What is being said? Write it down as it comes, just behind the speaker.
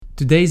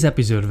Today's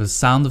episode of The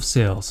Sound of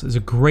Sales is a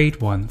great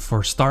one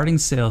for starting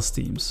sales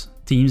teams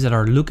that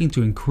are looking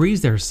to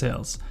increase their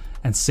sales,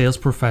 and sales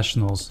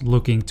professionals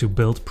looking to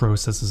build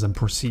processes and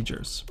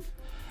procedures.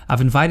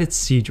 I've invited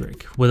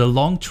Cedric. With a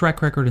long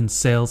track record in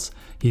sales,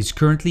 he's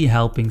currently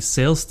helping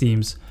sales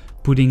teams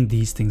putting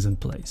these things in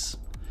place.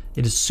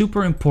 It is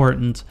super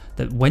important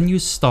that when you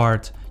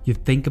start, you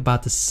think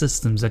about the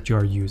systems that you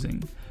are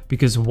using,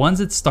 because once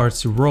it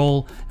starts to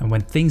roll and when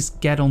things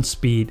get on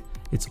speed,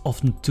 it's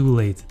often too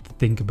late to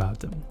think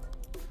about them.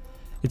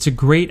 It's a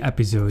great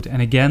episode,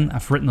 and again,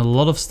 I've written a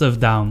lot of stuff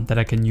down that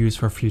I can use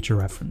for future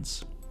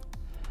reference.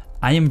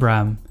 I am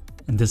Bram,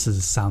 and this is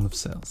The Sound of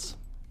Sales.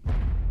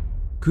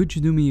 Could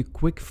you do me a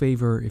quick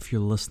favor if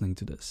you're listening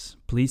to this?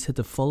 Please hit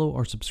the follow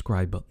or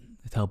subscribe button.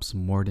 It helps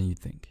more than you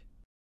think.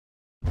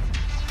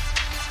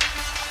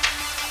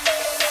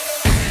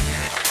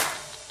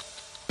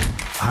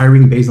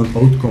 Hiring based on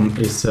outcome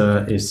is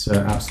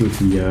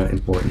absolutely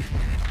important.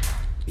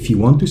 If you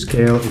want to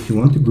scale, if you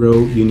want to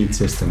grow, you need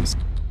systems.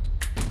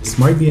 This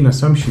might be an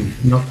assumption.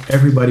 Not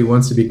everybody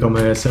wants to become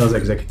a sales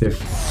executive.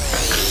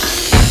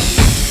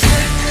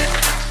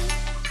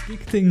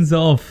 Kick things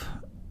off.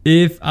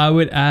 If I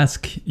would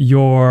ask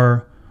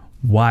your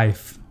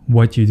wife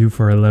what you do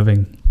for a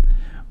living,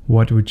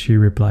 what would she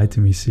reply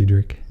to me,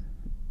 Cedric?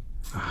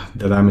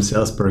 That I'm a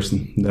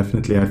salesperson.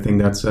 Definitely. I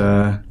think that's...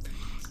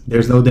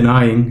 there's no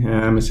denying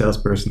I'm a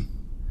salesperson.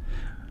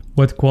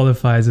 What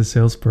qualifies a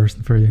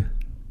salesperson for you?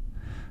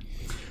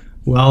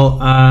 Well,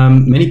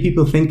 many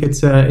people think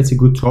it's a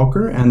good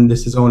talker, and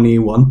this is only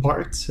one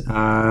part.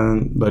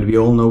 But we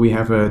all know we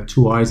have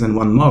 2 eyes and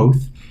 1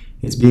 mouth.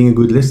 It's being a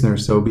good listener,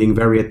 so being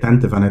very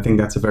attentive, and I think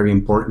that's a very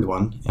important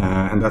one.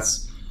 And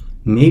that's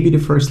maybe the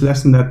first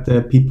lesson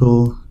that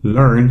people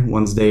learn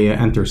once they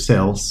enter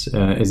sales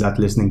is that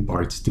listening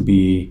part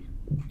to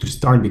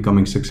start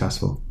becoming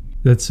successful.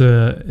 That's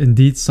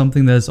indeed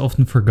something that is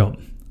often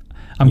forgotten.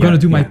 I'm going to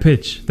do my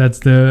pitch. That's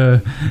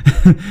the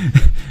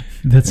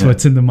that's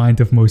what's in the mind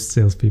of most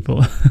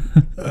salespeople.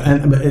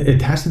 And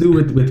it has to do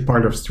with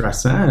part of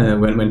stress.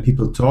 When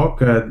people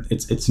talk,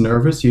 it's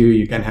nervous.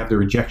 You can have the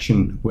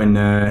rejection when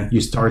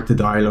you start the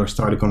dial or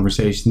start a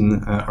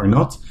conversation or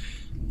not.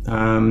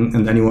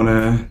 And then you want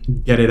to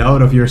get it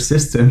out of your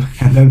system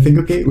and then think,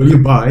 okay, will you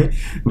buy?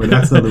 But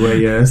that's not the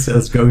way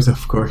sales goes,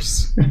 of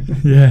course.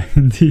 Yeah,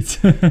 indeed.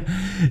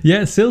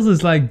 Yeah, sales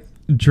is like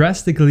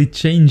drastically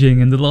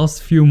changing in the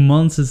last few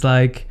months. It's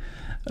like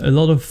a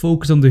lot of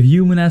focus on the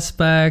human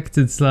aspect.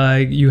 It's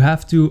like you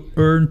have to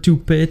earn to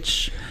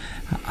pitch.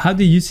 How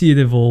do you see it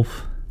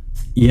evolve?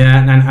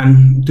 Yeah,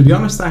 and to be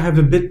honest, I have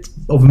a bit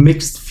of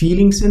mixed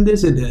feelings in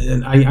this.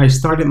 I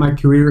started my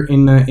career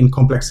in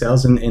complex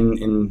sales in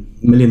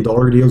 $1 million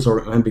deals,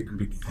 or it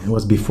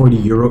was before the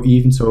euro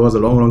even, so it was a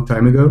long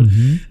time ago.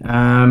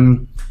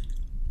 Mm-hmm.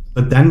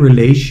 But then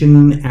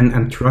relation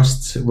and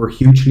trust were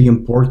hugely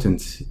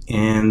important.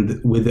 And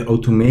with the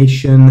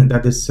automation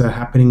that is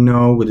happening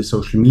now, with the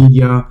social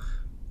media,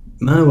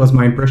 it was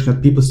my impression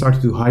that people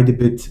started to hide a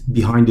bit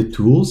behind the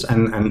tools,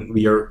 and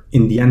we are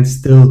in the end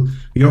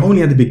we are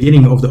only at the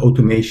beginning of the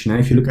automation.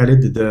 If you look at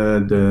it,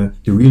 the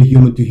real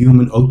human to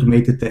human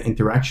automated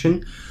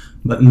interaction,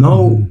 but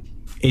now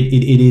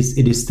it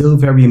is still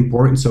very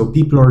important. So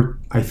people are,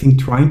 I think,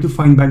 trying to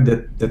find back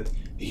that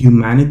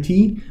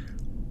humanity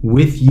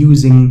with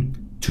using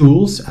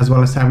tools as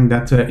well as having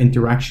that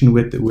interaction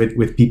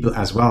with people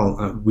as well.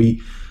 With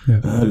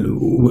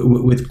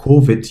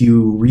COVID,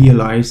 you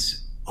realize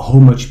how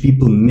much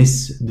people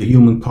miss the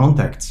human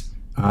contact.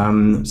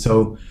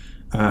 So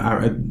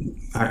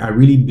I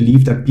really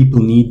believe that people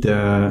need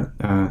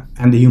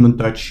and the human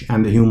touch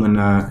and the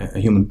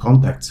human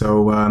contact.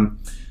 So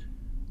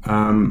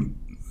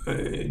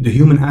the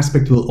human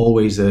aspect will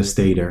always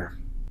stay there.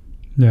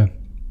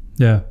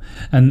 Yeah,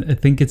 and I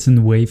think it's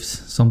in waves.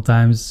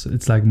 Sometimes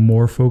it's like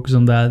more focus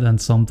on that, and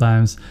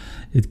sometimes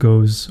it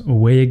goes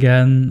away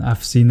again.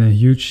 I've seen a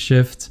huge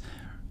shift.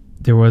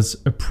 There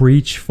was a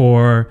preach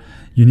for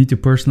you need to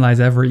personalize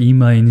every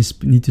email. You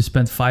need to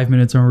spend 5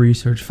 minutes on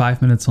research,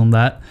 5 minutes on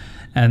that.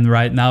 And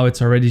right now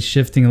it's already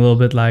shifting a little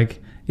bit,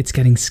 like it's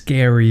getting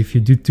scary if you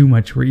do too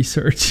much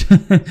research.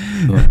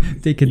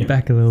 Take it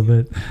back a little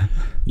bit.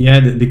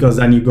 Yeah, because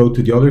then you go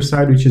to the other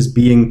side, which is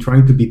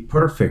trying to be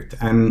perfect,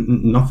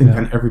 and nothing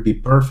can ever be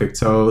perfect.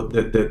 So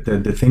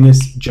the thing is,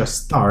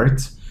 just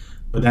start,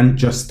 but then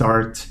just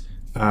start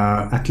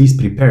at least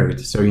prepared.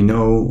 So you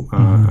know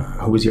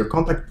who is your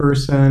contact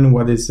person,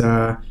 what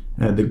are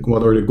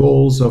the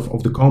goals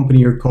of the company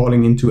you're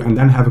calling into, and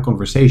then have a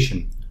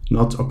conversation.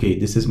 Not, okay,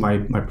 this is my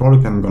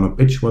product, I'm going to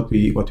pitch what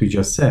we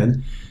just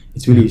said.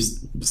 It's really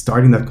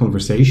starting that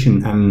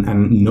conversation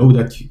and know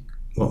that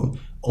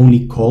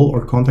only call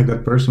or contact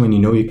that person when you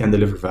know you can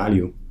deliver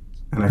value.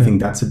 And I think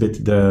that's a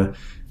bit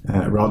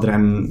rather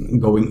than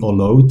going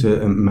all out,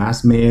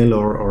 mass mail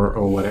or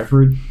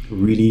whatever,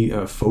 really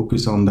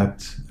focus on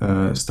that,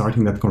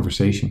 starting that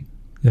conversation.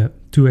 Yeah,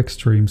 2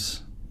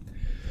 extremes.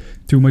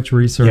 Too much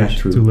research,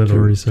 too little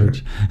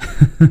research.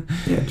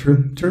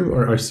 True.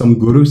 Or some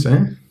gurus,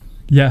 eh?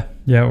 Yeah,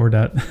 or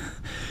that.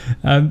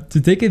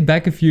 To take it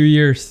back a few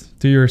years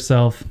to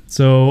yourself.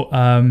 So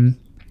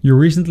you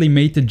recently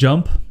made the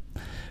jump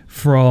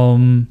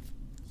from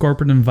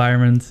corporate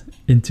environment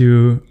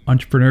into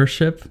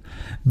entrepreneurship.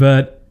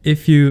 But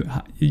if you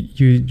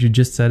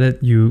just said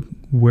it, you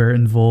were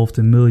involved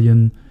in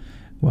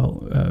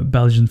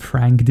Belgian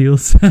franc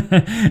deals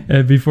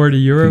before the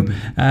euro.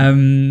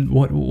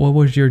 What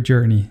was your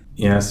journey?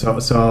 Yeah, so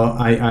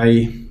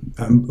I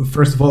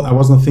first of all, I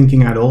was not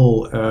thinking at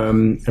all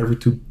ever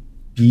to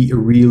be a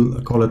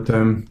real, call it,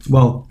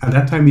 at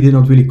that time we did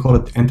not really call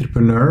it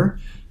entrepreneur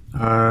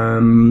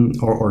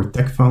or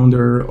tech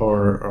founder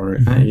or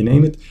you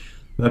name it.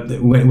 But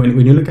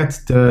when you look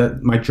at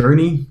my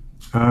journey,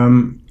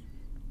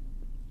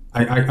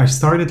 I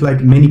started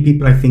like many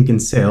people, I think, in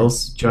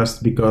sales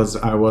just because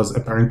I was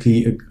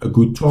apparently a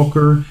good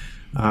talker.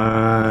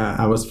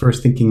 I was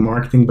first thinking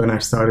marketing, but I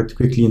started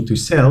quickly into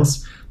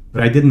sales.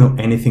 But I didn't know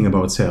anything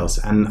about sales,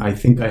 and I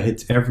think I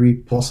hit every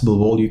possible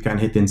wall you can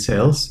hit in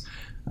sales,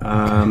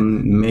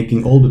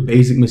 making all the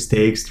basic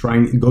mistakes,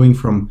 going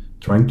from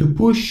trying to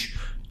push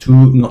to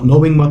not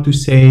knowing what to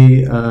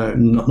say,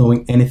 not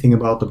knowing anything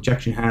about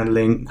objection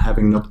handling,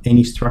 having not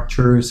any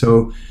structure.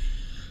 So,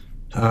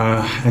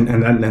 and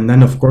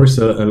then of course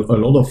a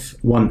lot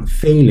of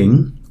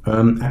failing.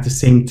 At the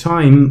same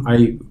time,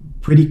 I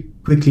pretty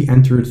quickly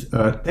entered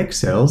tech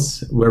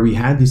sales, where we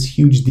had these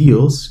huge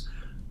deals.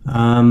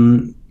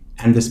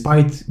 And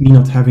despite me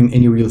not having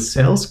any real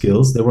sales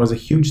skills, there was a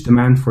huge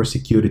demand for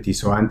security.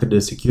 So I entered the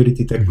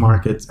security tech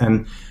market,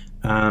 and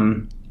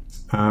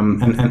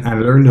I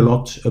learned a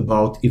lot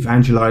about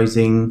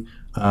evangelizing,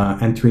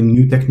 entering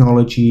new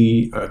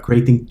technology,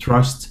 creating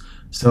trust.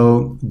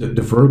 So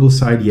the verbal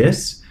side,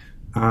 yes,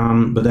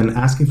 but then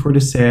asking for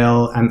the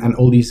sale and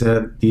all these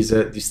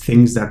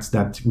things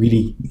that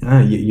really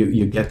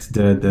you get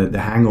the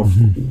hang of,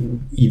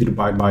 either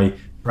by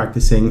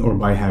practicing or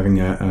by having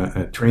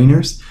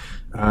trainers.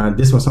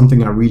 This was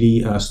something I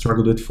really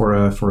struggled with for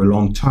a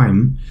long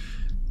time,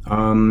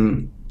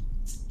 and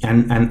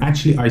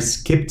actually I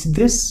skipped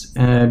this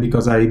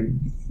because I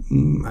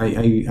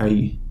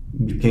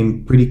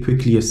became pretty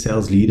quickly a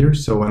sales leader.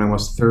 So when I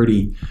was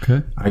 30,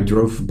 I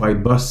drove by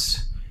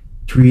bus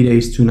 3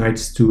 days, 2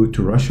 nights to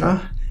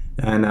Russia,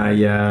 and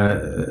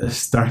I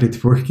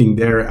started working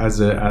there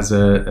as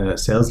a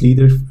sales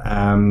leader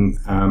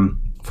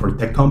for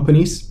tech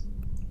companies,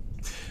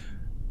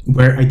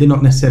 where I did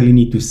not necessarily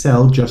need to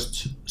sell,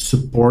 just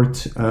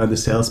support the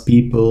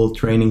salespeople,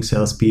 training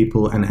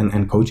salespeople,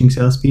 and coaching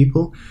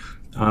salespeople.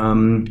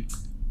 And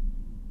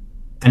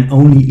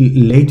only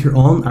later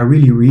on, I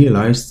really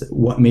realized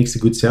what makes a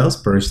good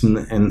salesperson,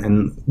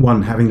 and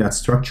one, having that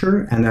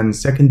structure, and then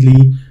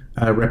secondly,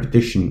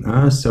 repetition.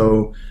 I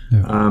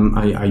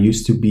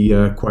used to be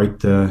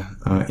quite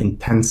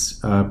intense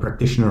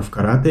practitioner of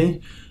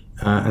karate.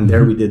 And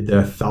there we did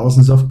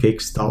thousands of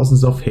kicks,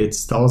 thousands of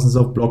hits, thousands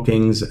of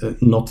blockings,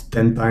 not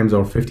 10 times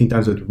or 15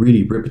 times, but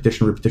really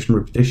repetition.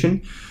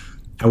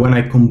 And when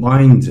I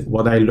combined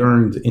what I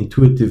learned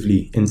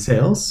intuitively in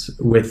sales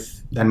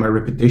with then my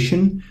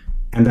repetition,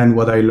 and then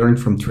what I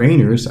learned from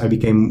trainers, I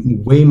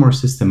became way more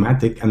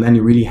systematic. And then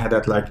you really had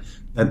that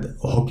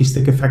hockey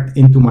stick effect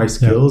into my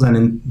skills and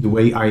in the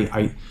way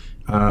I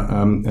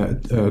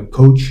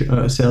coach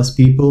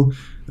salespeople.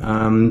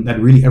 That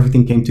really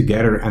everything came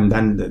together, and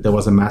then there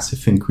was a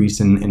massive increase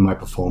in my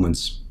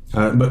performance.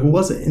 But it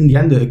was in the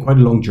end quite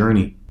a long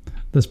journey.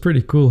 That's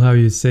pretty cool how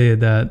you say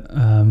that,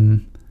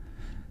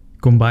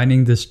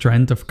 combining the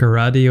strength of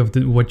karate, of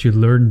what you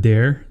learned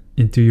there,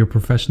 into your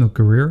professional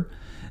career.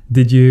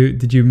 Did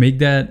you make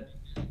that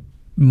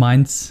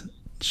mind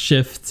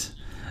shift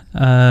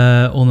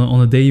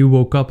on a day you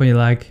woke up and you're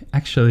like,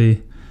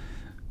 actually,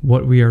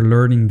 what we are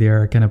learning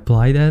there, I can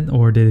apply that,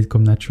 or did it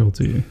come natural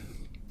to you?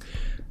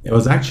 It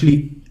was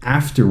actually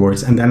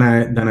afterwards, and then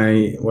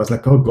I was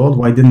like, oh God,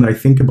 why didn't I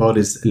think about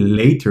this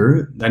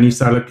later? Then you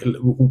start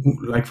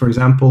like for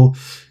example,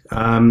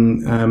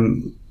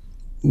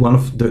 one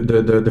of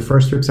the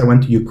first trips I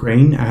went to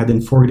Ukraine, I had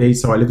in 4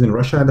 days. So I lived in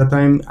Russia at that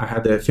time. I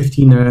had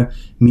 15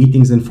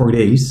 meetings in 4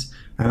 days,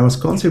 and I was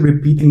constantly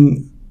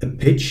repeating a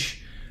pitch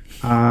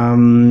to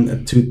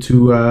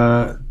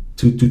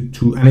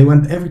and I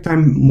went every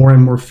time more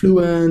and more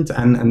fluent,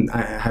 and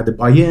I had a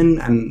buy-in,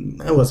 and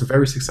it was a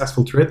very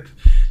successful trip.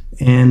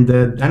 And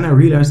then I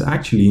realized,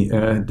 actually,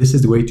 this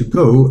is the way to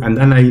go. And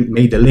then I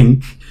made a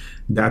link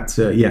that,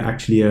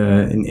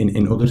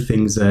 in other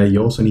things, you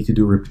also need to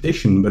do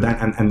repetition. But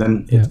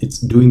then it's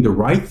doing the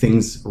right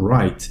things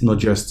right, not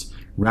just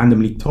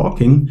randomly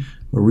talking,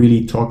 but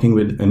really talking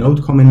with an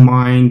outcome in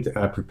mind,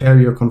 prepare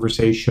your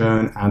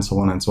conversation, and so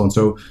on and so on.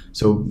 So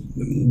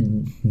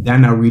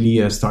then I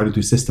really started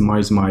to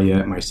systemize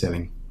my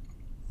selling.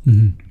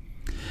 Mm-hmm.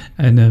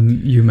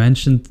 And you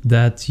mentioned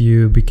that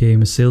you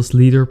became a sales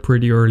leader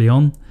pretty early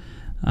on.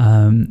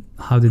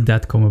 How did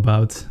that come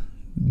about?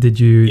 Did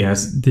you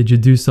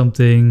do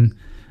something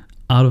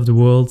out of the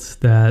world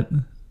that,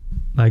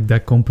 like,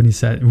 that company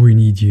said, we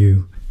need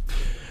you?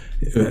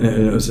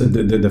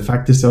 the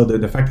fact is,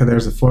 the fact that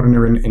there's a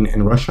foreigner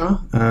in Russia,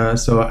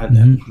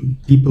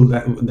 people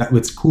that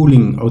with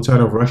schooling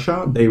outside of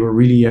Russia, they were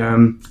really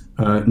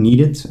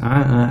needed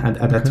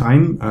at that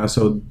time.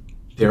 So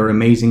they're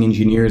amazing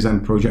engineers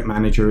and project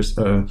managers.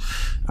 On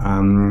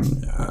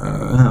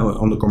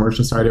the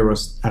commercial side, there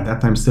was at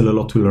that time still a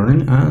lot to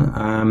learn.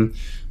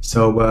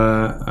 So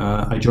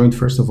I joined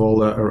first of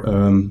all.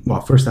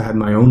 First I had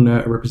my own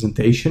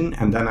representation,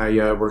 and then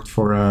I worked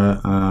for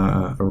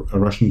a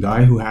Russian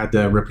guy who had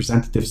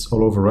representatives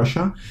all over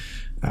Russia.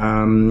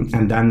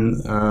 And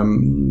then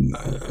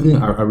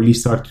I really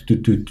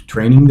started to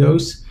training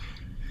those.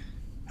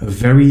 A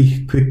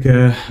very quick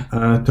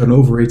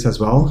turnover rates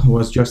as well.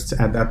 Was just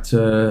at that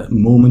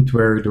moment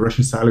where the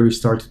Russian salary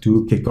started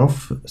to kick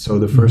off. So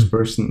the first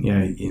person,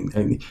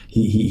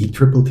 he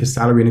tripled his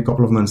salary in a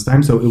couple of months'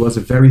 time. So it was a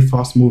very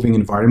fast-moving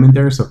environment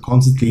there. So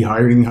constantly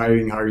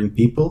hiring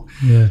people.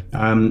 Yeah.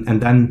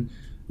 And then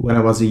when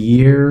I was a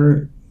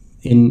year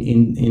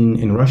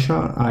in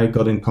Russia, I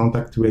got in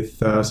contact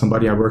with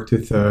somebody I worked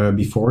with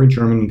before, a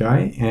German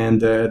guy,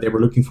 and they were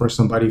looking for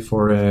somebody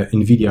for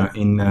NVIDIA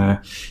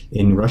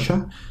in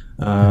Russia.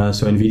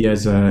 So NVIDIA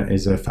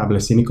is a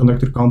fabulous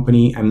semiconductor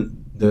company, and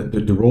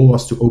the role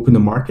was to open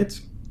the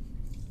market,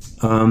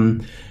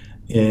 and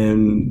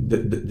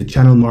the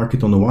channel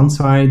market on the one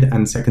side,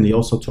 and secondly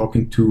also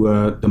talking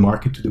to the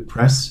market, to the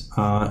press,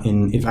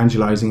 in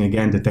evangelizing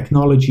again the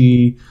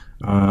technology.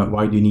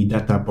 Why do you need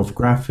that type of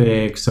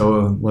graphics?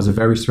 So it was a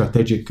very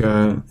strategic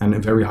and a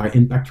very high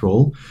impact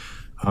role.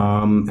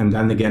 And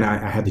then again,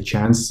 I had the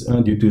chance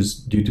due to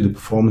the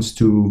performance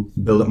to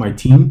build up my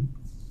team.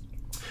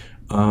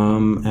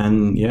 Have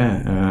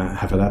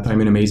at that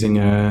time an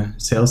amazing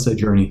sales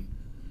journey.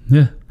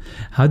 Yeah.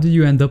 How did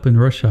you end up in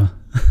Russia?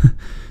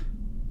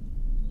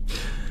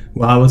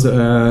 Well, I was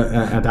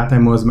at that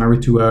time I was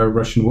married to a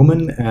Russian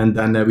woman, and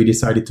then we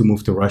decided to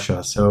move to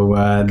Russia. So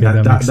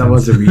that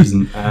was the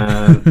reason.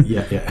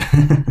 Yeah,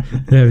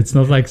 it's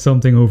not like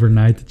something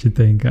overnight that you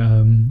think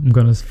I'm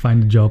gonna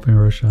find a job in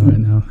Russia right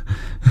now.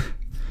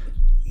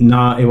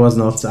 No, it was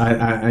not.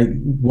 I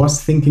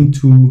was thinking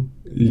to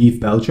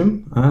leave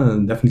Belgium.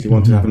 Definitely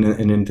want to have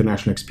an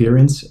international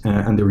experience,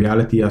 and the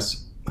reality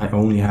is I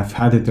only have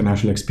had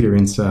international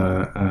experience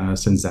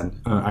since then.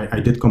 I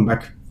did come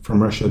back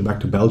from Russia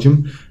back to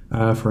Belgium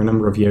for a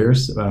number of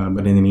years,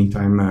 but in the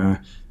meantime,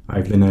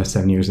 I've been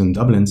 7 years in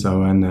Dublin.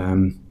 So,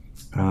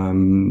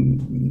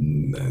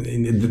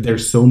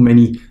 there's so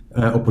many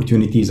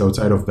opportunities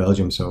outside of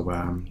Belgium. So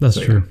that's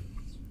true.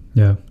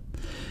 Yeah.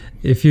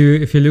 If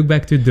you look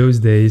back to those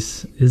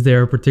days, is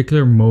there a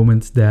particular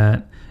moment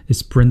that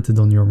is printed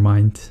on your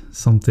mind?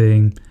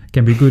 Something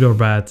can be good or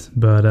bad,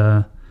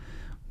 but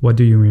what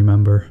do you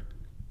remember?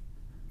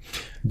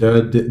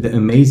 The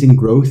amazing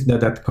growth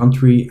that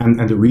country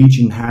and the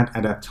region had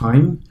at that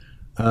time,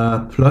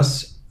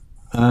 plus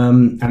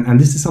and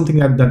this is something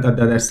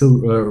that I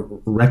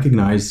still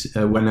recognize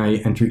when I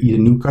enter either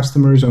new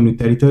customers or new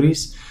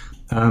territories.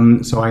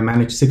 So I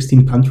managed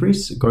 16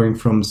 countries, going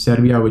from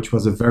Serbia, which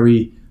was a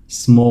very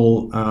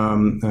small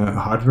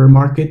hardware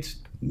market,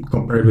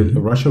 compared with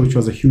Russia, which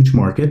was a huge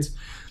market.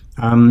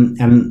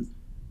 And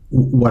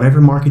whatever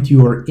market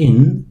you are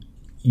in,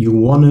 you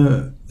want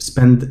to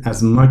spend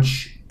as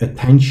much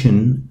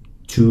attention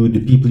to the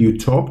people you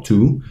talk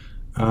to.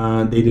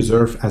 They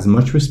deserve as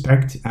much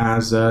respect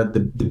as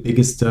the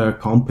biggest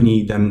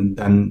company than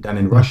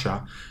in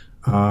Russia,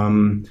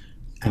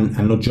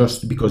 and not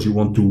just because you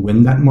want to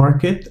win that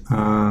market,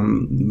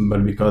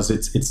 but because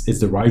it's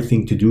the right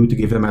thing to do, to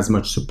give them as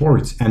much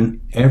support. And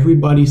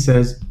everybody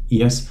says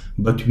yes,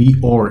 but we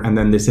are, and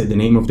then they say the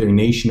name of their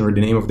nation or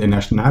the name of their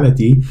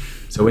nationality.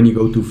 So when you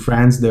go to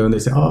France, they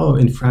say, oh,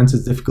 in France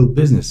it's difficult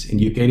business. In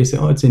UK they say,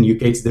 oh, it's in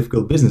UK it's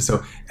difficult business.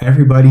 So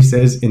everybody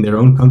says in their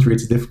own country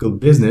it's difficult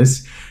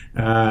business,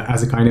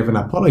 as a kind of an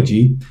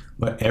apology.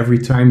 But every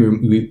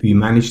time we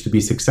manage to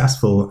be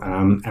successful,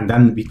 and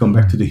then we come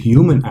back to the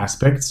human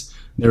aspects.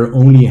 There are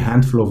only a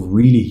handful of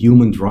really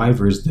human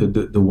drivers,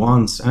 the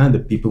ones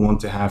that people want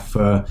to have.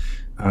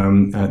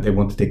 They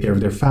want to take care of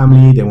their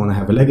family. They want to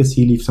have a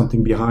legacy, leave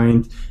something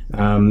behind.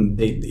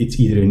 It's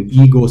either an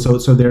ego.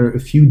 So there are a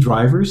few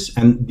drivers,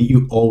 and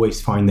you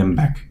always find them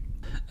back.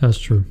 That's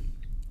true.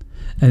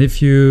 And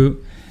if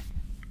you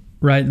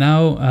right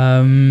now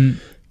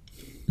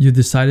you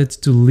decided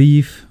to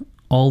leave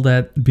all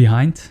that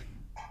behind.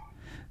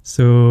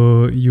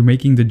 So you're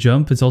making the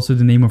jump. It's also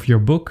the name of your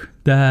book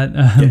that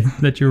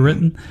that you've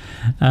written.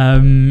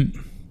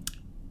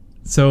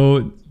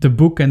 So the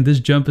book and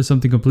this jump is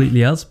something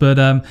completely else. But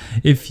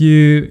if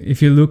you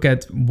look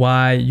at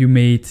why you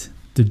made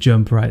the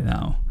jump right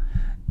now,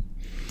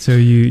 so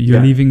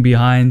you're leaving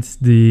behind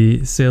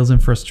the sales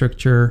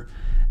infrastructure,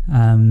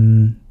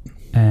 and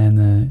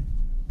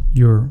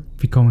you're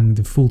becoming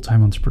the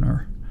full-time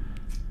entrepreneur.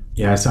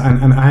 Yes,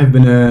 and I've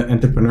been an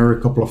entrepreneur a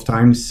couple of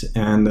times,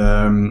 and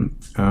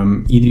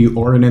either you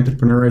are an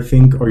entrepreneur, I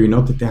think, or you're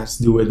not. It has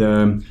to do with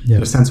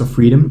the sense of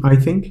freedom, I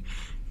think.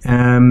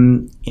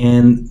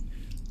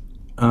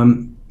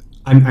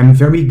 I'm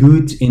very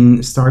good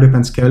in startup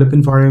and scale-up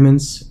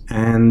environments,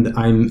 and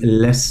I'm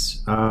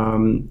less,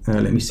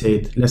 let me say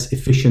it, less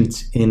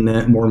efficient in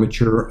more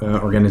mature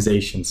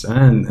organizations.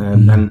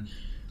 And then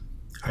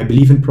I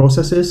believe in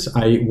processes.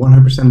 I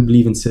 100%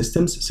 believe in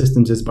systems.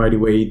 Systems is, by the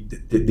way,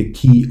 the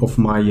key of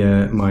my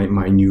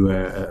my new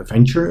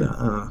venture.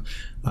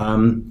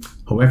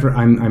 However,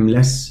 I'm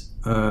less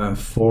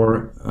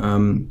for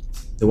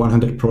the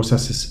 100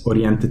 processes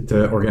oriented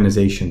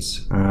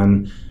organizations,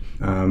 and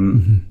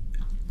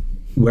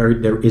where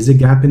there is a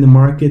gap in the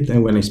market.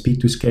 And when I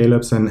speak to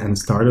scale-ups and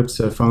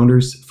startups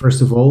founders,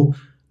 first of all,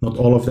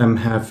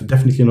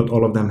 definitely not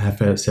all of them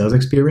have sales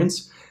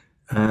experience.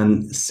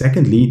 And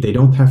secondly, they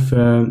don't have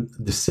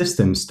the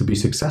systems to be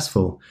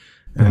successful.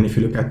 And if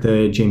you look at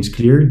James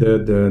Clear,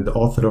 the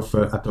author of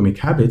Atomic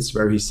Habits,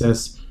 where he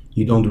says,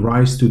 you don't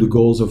rise to the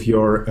goals of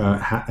your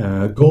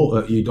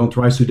you don't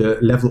rise to the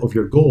level of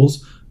your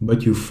goals,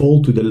 but you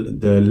fall to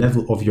the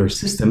level of your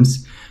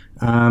systems.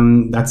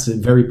 That's a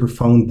very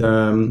profound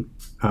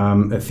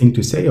a thing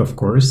to say, of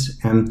course.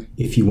 And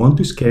if you want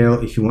to scale,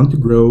 if you want to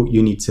grow,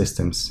 you need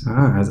systems.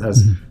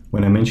 As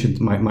when I mentioned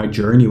my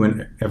journey,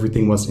 when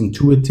everything was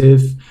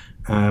intuitive,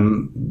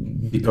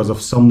 because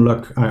of some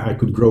luck, I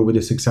could grow with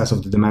the success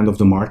of the demand of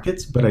the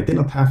market, but I did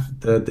not have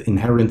the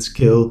inherent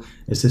skill,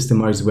 a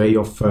systemized way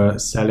of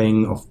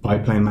selling, of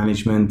pipeline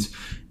management,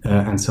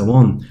 and so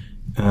on.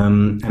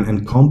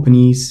 And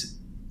companies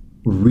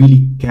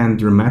really can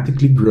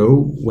dramatically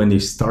grow when they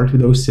start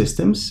with those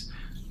systems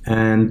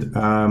and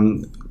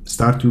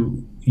start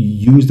to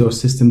use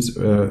those systems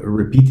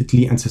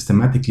repeatedly and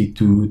systematically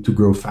to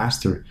grow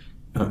faster.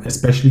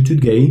 Especially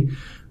today,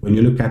 when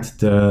you look at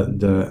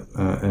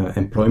the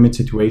employment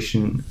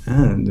situation,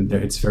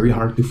 it's very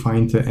hard to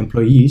find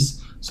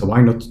employees. So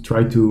why not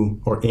try to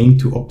or aim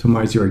to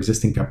optimize your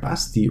existing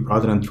capacity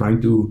rather than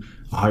trying to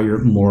hire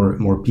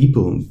more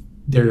people?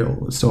 They're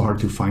so hard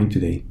to find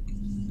today.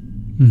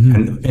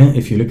 And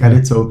if you look at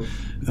it, so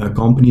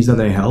companies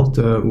that I helped,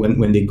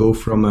 when they go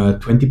from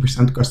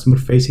 20% customer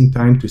facing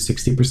time to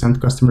 60%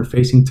 customer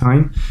facing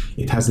time,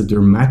 it has a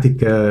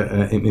dramatic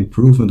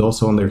improvement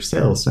also on their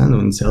sales. And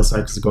when sales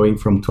cycles going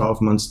from 12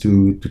 months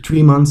to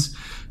 3 months.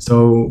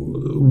 So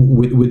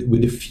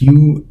with a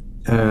few,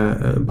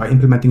 by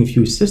implementing a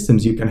few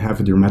systems, you can have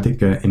a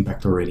dramatic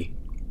impact already.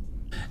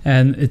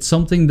 And it's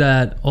something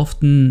that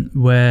often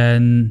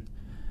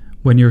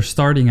when you're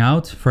starting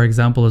out, for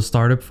example, a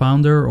startup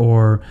founder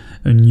or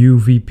a new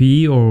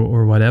VP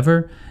or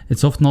whatever,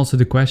 it's often also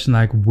the question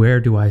like,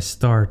 where do I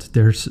start?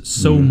 There's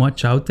so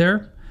much out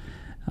there.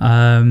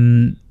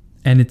 And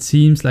it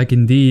seems like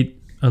indeed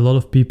a lot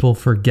of people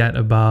forget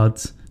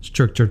about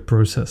structured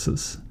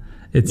processes.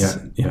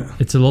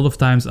 It's a lot of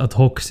times ad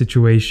hoc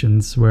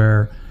situations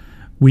where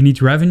we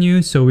need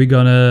revenue, so we're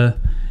gonna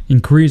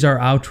increase our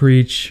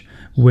outreach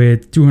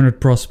with 200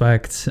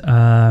 prospects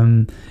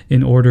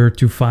in order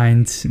to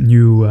find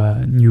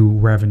new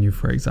revenue,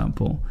 for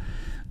example.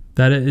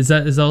 That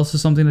is also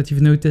something that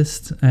you've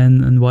noticed,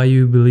 and why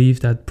you believe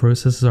that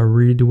processes are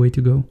really the way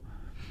to go?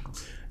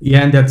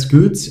 Yeah, and that's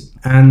good.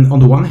 And on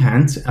the one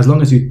hand, as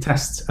long as you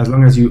test, as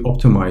long as you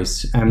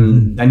optimize,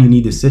 and then you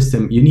need a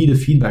system, you need a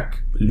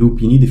feedback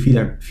loop, you need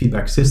a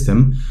feedback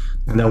system.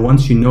 And then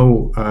once you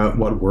know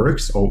what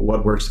works or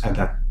what works at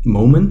that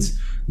moment,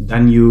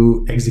 then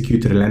you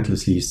execute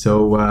relentlessly.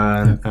 So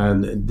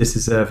this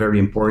is very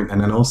important.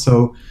 And then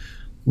also,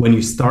 when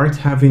you start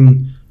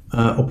having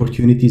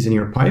opportunities in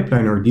your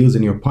pipeline or deals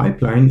in your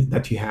pipeline,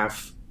 that you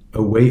have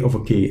a way of,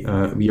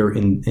 we are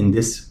in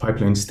this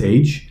pipeline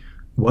stage.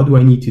 What do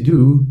I need to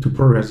do to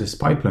progress this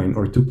pipeline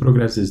or to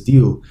progress this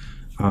deal?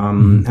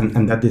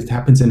 And that it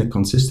happens in a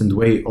consistent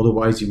way.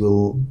 Otherwise, you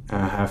will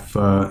have,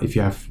 if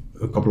you have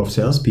a couple of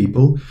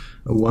salespeople,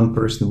 one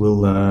person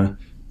will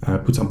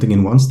put something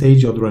in one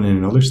stage, other one in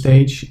another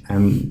stage,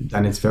 and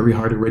then it's very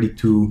hard already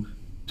to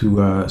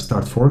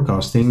start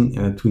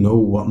forecasting, to know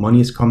what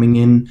money is coming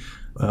in,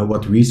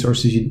 what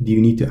resources do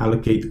you need to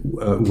allocate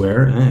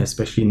where,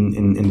 especially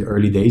in the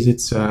early days.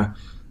 It's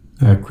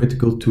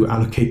critical to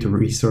allocate the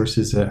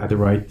resources at the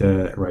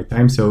right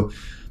time. So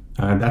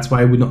that's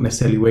why I would not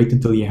necessarily wait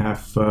until you have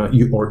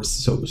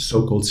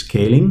so-called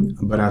scaling,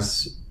 but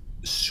as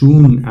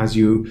soon as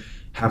you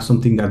have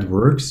something that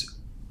works,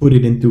 put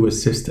it into a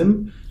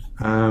system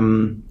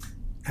and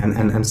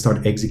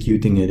start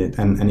executing it.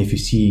 And if you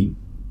see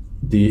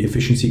the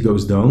efficiency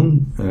goes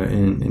down,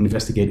 and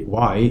investigate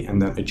why,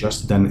 and then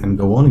adjust then and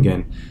go on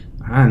again.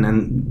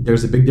 And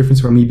there's a big difference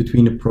for me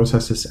between the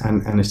processes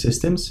and the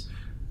systems.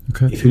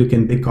 Okay. If you look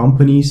in big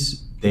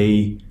companies,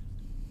 they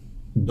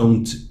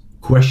don't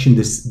question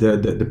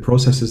the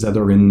processes that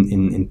are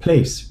in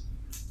place.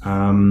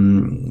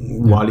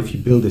 While if you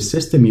build a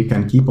system, you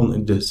can keep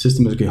on the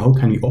system. Okay, how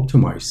can you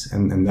optimize?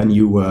 And then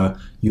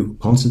you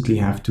constantly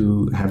have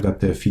to have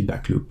that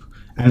feedback loop.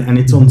 And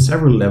it's on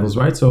several levels,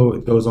 right? So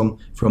it goes on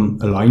from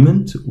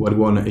alignment, what we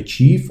want to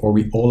achieve, or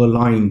we all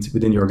aligned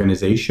within the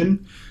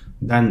organization.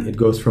 Then it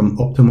goes from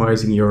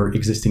optimizing your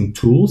existing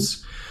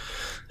tools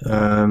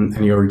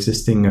and your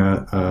existing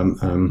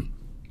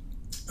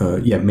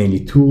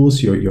mainly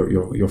tools,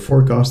 your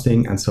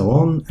forecasting, and so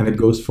on. And it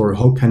goes for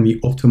how can we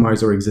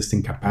optimize our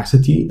existing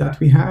capacity that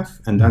we have,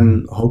 and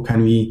then how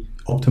can we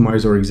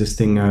optimize our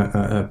existing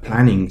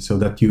planning so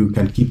that you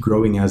can keep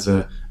growing as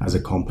a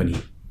company.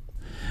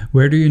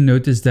 Where do you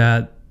notice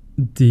that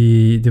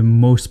the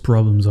most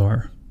problems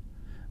are?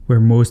 Where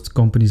most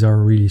companies are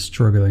really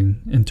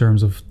struggling in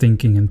terms of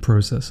thinking and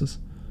processes?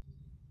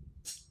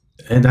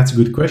 And that's a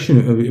good question,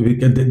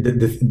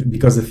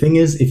 because the thing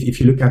is, if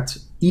you look at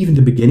even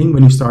the beginning,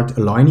 when you start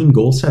aligning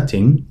goal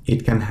setting,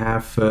 it can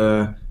have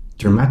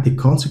dramatic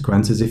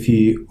consequences if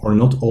you are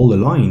not all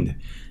aligned.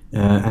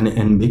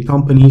 And big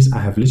companies, I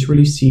have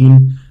literally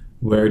seen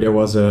where there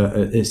was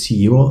a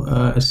CEO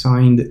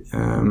assigned,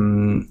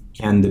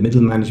 and the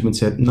middle management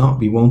said, no,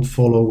 we won't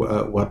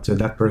follow what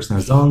that person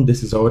has done.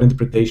 This is our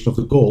interpretation of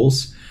the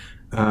goals.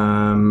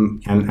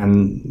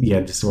 And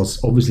this was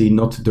obviously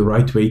not the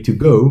right way to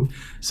go.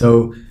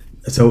 So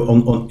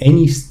on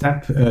any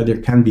step, there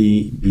can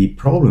be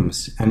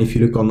problems. And if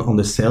you look on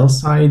the sales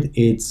side,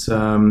 it's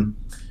the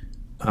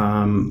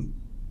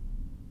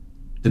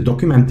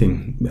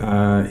documenting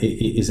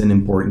is an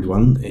important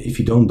one. If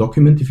you don't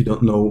document, if you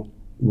don't know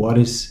what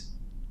is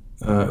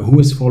who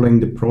is following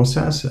the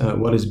process,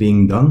 what is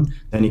being done,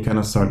 then you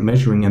cannot start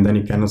measuring, and then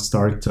you cannot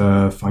start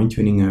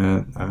fine-tuning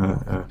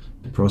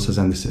the process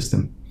and the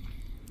system.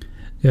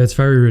 Yeah, it's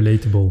very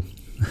relatable.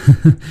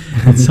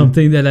 It's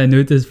something that I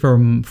noticed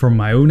from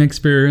my own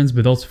experience,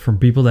 but also from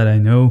people that I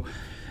know.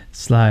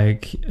 It's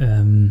like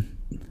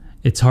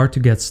it's hard to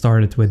get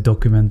started with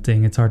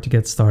documenting. It's hard to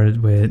get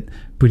started with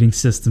putting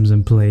systems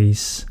in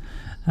place.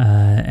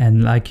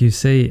 And like you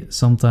say,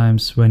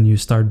 sometimes when you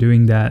start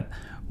doing that,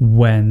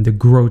 when the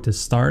growth is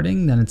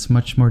starting, then it's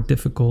much more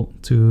difficult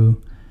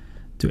to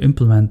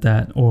implement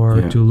that,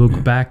 or to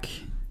look back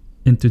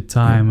into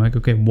time, like,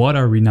 okay, what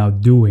are we now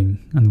doing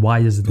and why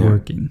is it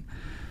working?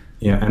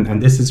 Yeah, and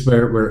this is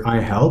where I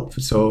help.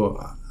 So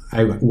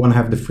I want to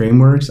have the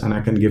frameworks, and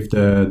I can give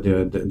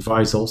the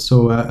advice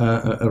also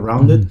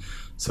around it.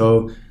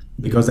 So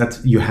because that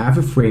you have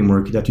a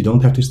framework that you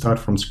don't have to start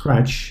from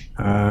scratch,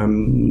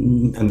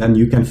 and then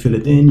you can fill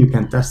it in, you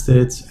can test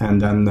it, and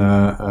then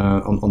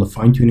on the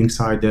fine-tuning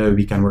side,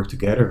 we can work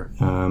together.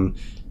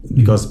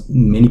 Because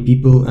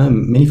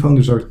many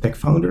founders are tech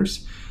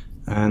founders,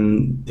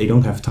 and they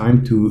don't have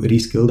time to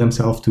reskill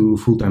themselves to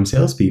full-time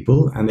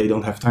salespeople, and they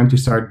don't have time to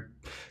start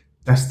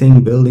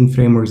testing, building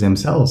frameworks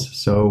themselves.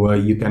 So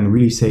you can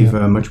really save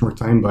much more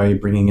time by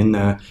bringing in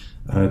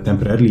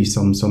temporarily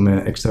some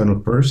external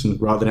person,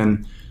 rather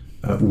than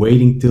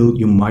waiting till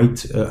you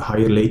might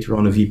hire later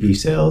on a VP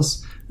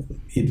sales.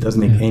 It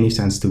doesn't make any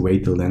sense to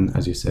wait till then,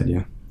 as you said.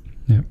 Yeah,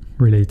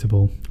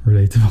 relatable.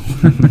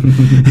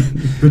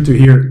 Good to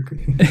hear.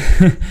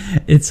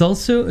 It's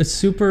also a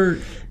super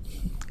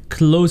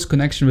close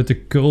connection with the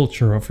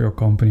culture of your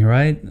company,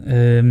 right?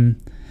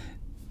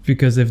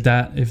 Because if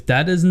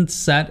that isn't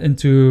set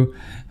into,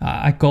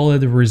 I call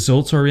it a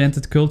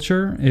results-oriented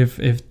culture.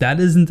 If that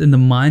isn't in the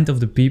mind of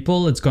the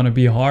people, it's going to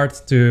be hard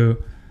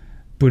to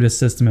put a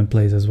system in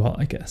place as well,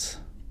 I guess.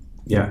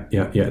 Yeah.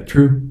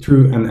 True.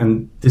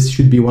 And this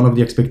should be one of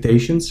the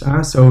expectations.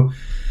 So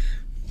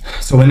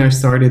when I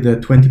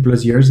started 20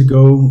 plus years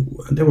ago,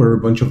 there were a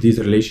bunch of these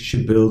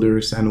relationship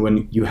builders, and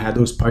when you had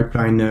those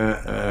pipeline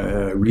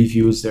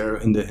reviews there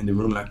in the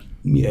room, like,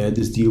 yeah,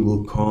 this deal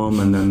will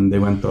come, and then they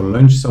went on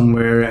lunch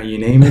somewhere, and you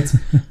name it.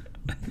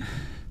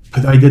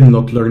 But I did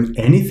not learn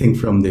anything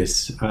from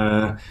this.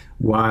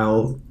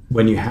 While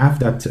when you have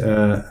that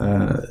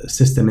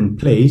system in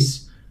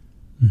place,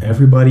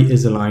 everybody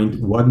is aligned.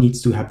 What needs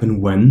to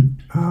happen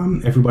when?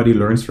 Everybody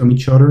learns from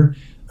each other,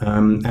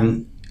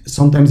 and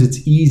sometimes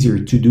it's easier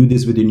to do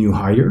this with a new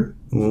hire,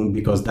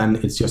 because then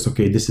it's just,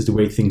 okay, this is the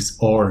way things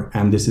are,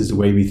 and this is the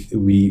way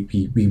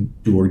we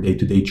do our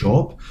day-to-day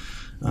job,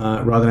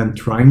 rather than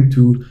trying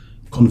to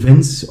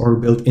convince or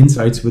build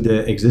insights with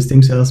the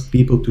existing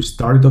salespeople to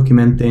start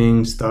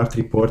documenting, start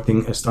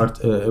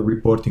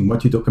reporting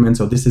what you document.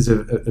 So this is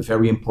a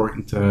very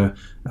important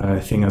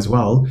thing as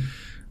well,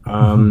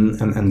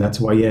 and that's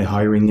why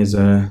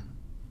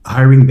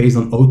hiring based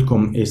on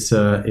outcome is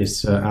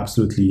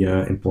absolutely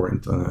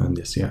important in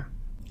this. Yeah.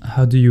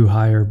 How do you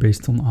hire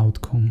based on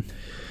outcome?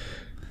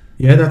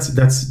 Yeah,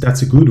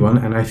 that's a good one,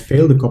 and I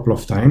failed a couple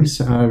of times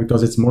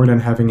because it's more than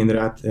having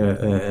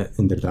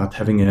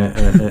having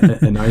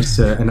a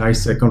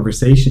nice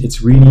conversation.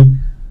 It's really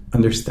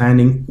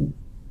understanding: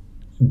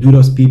 do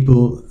those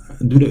people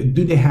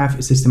do they have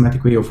a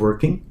systematic way of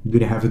working? Do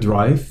they have a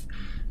drive?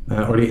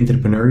 Are they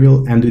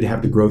entrepreneurial, and do they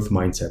have the growth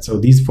mindset? So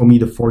these, for me,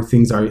 the four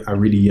things I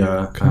really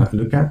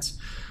look at.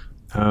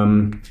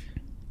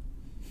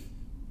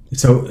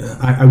 So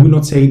I would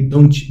not say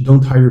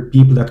don't hire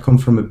people that come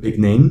from a big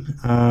name,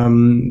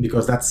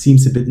 because that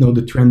seems a bit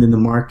the trend in the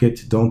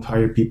market. Don't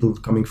hire people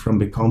coming from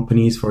big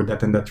companies for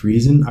that and that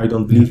reason. I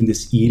don't believe in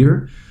this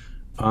either,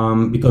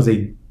 because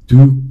they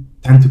do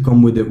tend to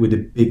come with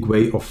a big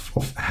way of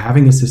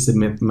having a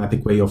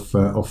systematic way of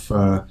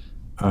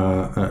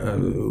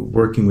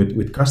working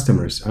with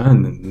customers,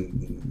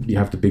 and you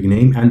have the big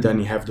name, and then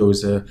you have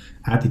those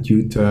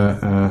attitude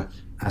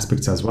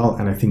aspects as well.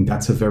 And I think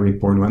that's a very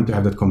important one, to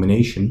have that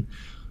combination.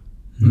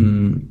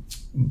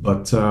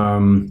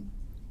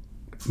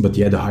 But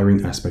yeah, the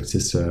hiring aspects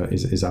is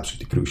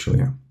absolutely crucial.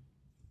 Yeah,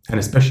 and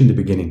especially in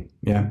the beginning.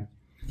 Yeah,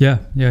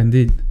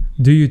 indeed.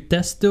 Do you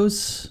test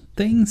those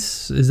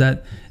things? Is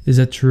that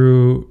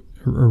through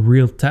a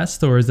real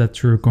test, or is that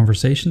through a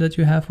conversation that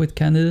you have with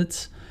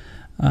candidates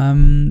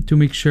to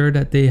make sure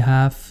that they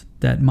have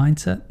that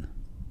mindset?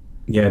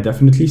 Yeah,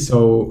 definitely.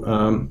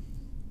 So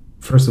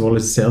first of all,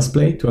 it's sales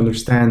play, to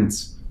understand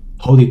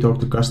how they talk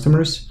to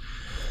customers.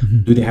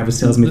 Do they have a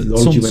sales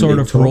methodology? Some sort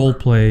of role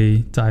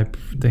play type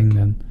thing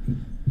then.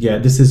 Yeah,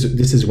 this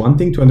is one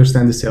thing, to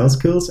understand the sales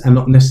skills, and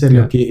not necessarily,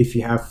 okay, if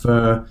you have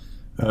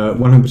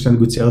 100%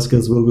 good sales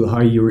skills, we'll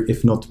hire you.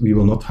 If not, we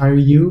will not hire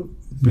you,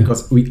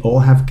 because we all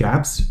have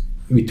gaps.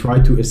 We try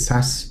to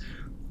assess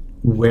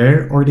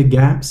where are the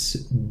gaps.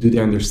 Do they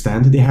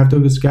understand that they have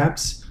those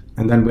gaps?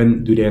 And then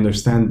when do they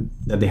understand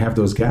that they have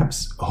those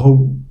gaps?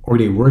 How are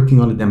they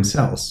working on it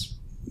themselves?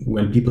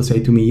 When people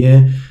say to me,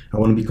 yeah, I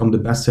want to become the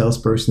best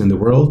salesperson in the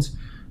world.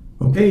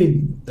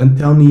 Okay, then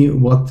tell me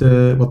what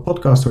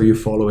podcast are you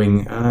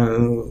following?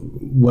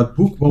 What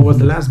was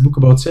the last book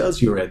about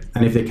sales you read?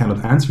 And if they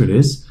cannot answer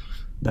this,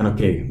 then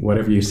okay,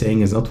 whatever you're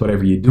saying is not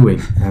whatever you're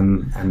doing.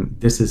 And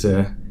this is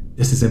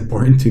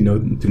important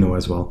to know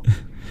as well.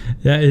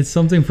 Yeah, it's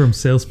something from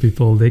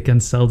salespeople. They can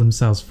sell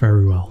themselves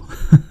very well.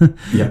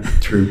 Yeah,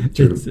 true.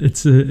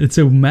 It's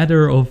a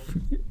matter of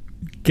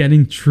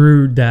getting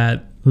through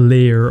that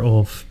layer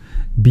of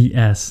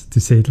BS, to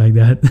say it like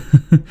that.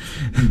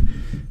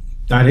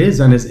 That is,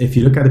 and if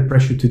you look at the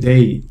pressure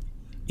today,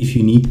 if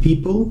you need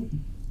people,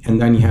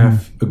 and then you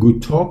have a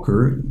good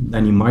talker,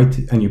 then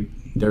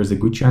there's a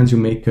good chance you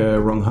make a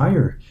wrong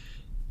hire.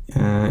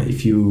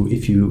 If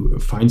you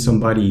find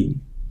somebody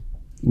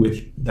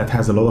that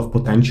has a lot of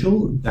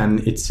potential,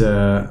 then it's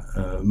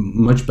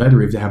much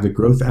better if they have the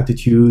growth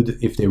attitude,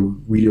 if they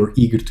really are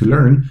eager to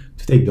learn,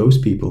 to take those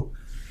people.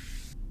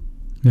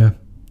 Yeah.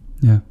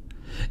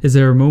 Is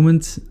there a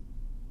moment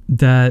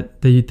that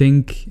you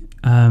think,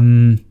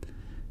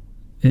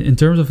 in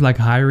terms of like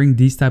hiring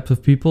these types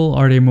of people,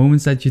 are there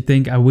moments that you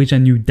think, I wish I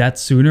knew that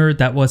sooner?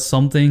 That was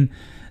something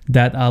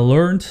that I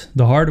learned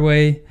the hard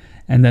way,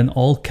 and then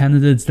all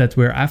candidates that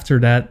were after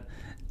that,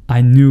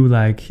 I knew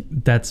like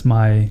that's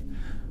my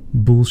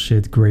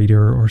bullshit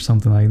grader or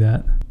something like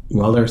that.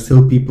 Well, there are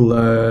still people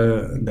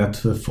that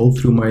fall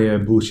through my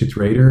bullshit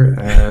radar.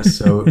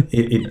 So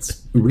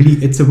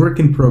it's a work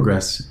in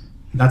progress.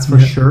 That's for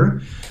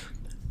sure.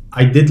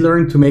 I did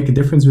learn to make a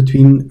difference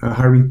between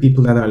hiring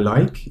people that I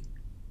like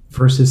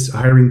versus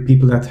hiring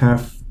people that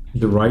have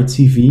the right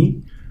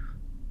CV.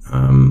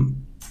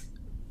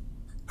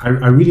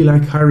 I really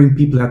like hiring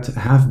people that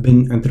have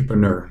been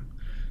entrepreneur.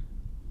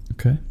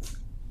 Okay.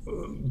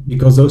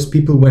 Because those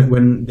people,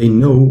 when they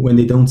know when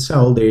they don't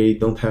sell, they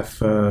don't have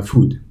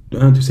food.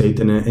 To say it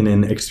in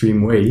an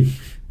extreme way,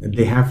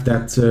 they have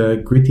that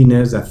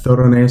grittiness, that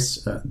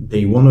thoroughness.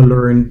 They want to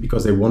learn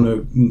because they want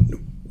to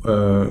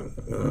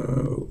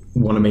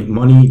make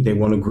money. They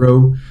want to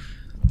grow.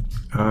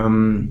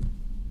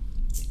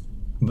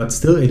 But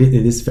still, it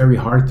is very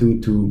hard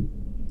to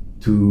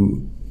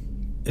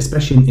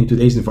especially in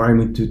today's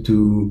environment,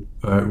 to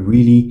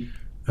really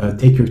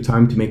take your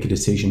time to make a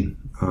decision.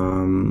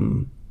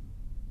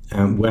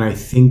 And when I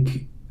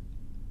think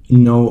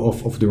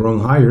of the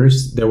wrong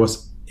hires, there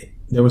was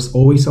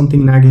always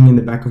something nagging in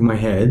the back of my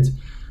head,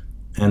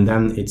 and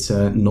then it's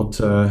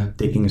not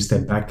taking a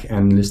step back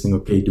and listening.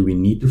 Okay, do we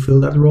need to fill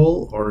that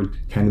role, or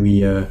can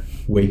we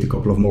wait a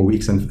couple of more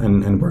weeks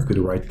and work with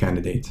the right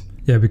candidate?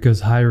 Yeah,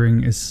 because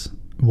hiring is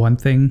one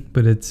thing,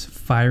 but it's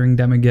firing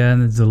them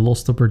again. It's a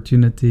lost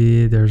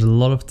opportunity. There's a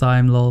lot of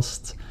time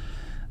lost.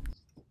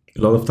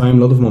 A lot of time,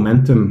 a lot of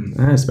momentum,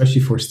 especially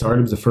for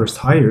startups. The first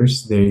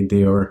hires,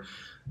 they're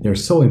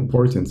so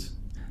important.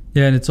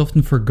 Yeah, and it's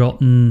often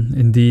forgotten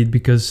indeed,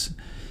 because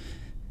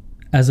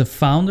as a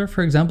founder,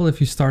 for example, if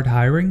you start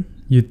hiring,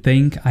 you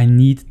think I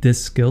need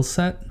this skill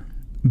set,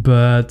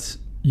 but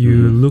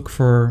you look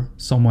for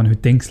someone who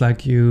thinks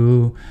like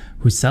you,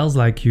 who sells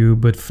like you,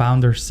 but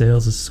founder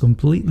sales is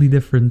completely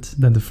different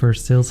than the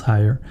first sales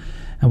hire.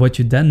 And what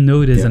you then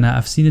notice, and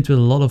I've seen it with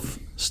a lot of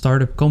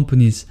startup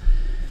companies,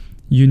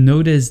 you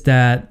notice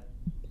that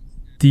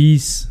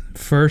these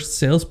first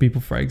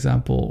salespeople, for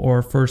example,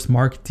 or first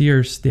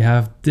marketeers, they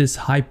have this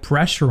high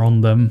pressure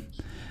on them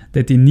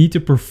that they need to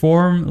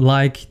perform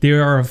like they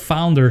are a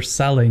founder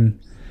selling.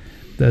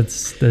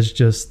 That's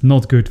just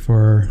not good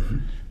for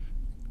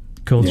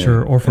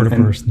culture or for the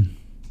person.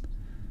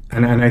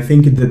 And I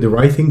think that the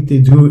right thing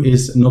to do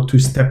is not to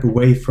step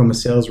away from a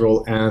sales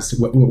role as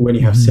when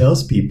you have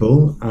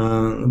salespeople,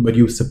 but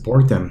you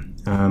support them.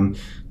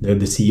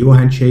 The CEO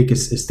handshake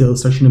is still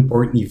such an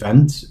important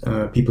event.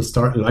 People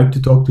like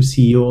to talk to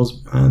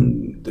CEOs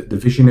and the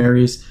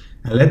visionaries,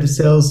 and let the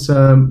sales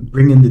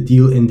bring in the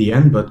deal in the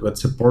end, but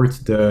support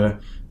the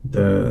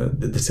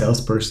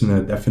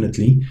salesperson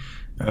definitely.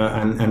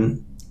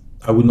 And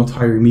I would not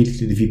hire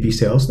immediately the VP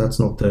sales. That's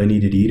not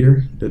needed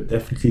either.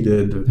 Definitely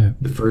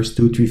the first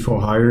 2, 3,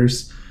 4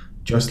 hires,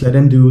 just let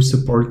them do,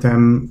 support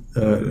them,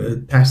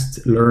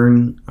 test,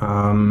 learn,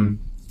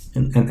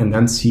 and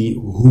then see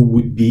who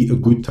would be a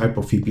good type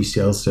of VP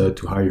sales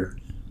to hire.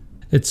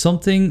 It's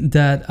something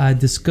that I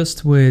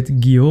discussed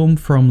with Guillaume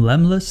from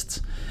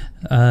Lemlist.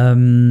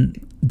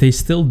 They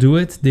still do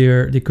it.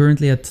 They're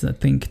currently at, I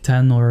think,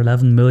 10 or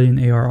 11 million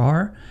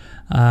ARR.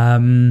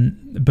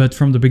 But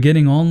from the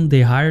beginning on,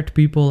 they hired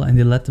people and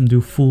they let them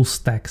do full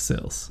stack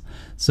sales.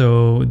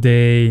 So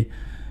they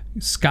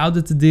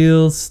scouted the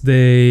deals.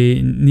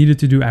 They needed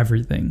to do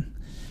everything.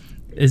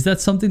 Is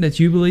that something that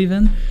you believe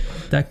in?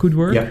 That could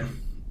work? Yeah,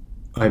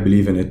 I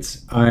believe in it.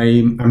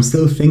 I'm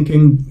still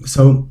thinking.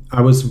 So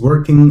I was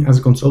working as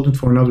a consultant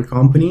for another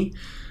company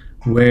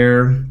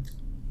where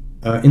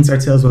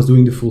inside sales was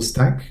doing the full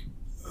stack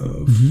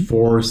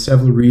for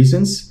several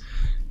reasons.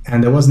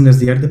 And there was an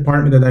SDR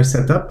department that I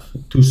set up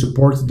to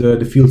support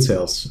the field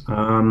sales.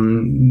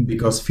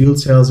 Because field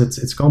sales,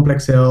 it's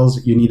complex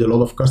sales. You need a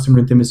lot of customer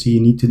intimacy.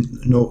 You need to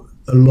know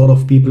a lot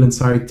of people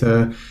inside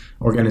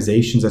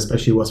organizations,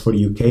 especially was for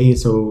the UK.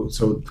 So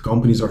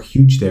companies are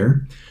huge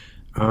there.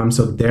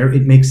 So there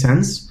it makes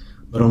sense.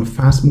 But on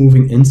fast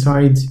moving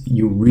inside,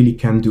 you really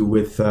can do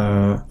with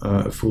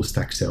full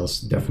stack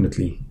sales,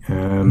 definitely.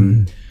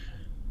 And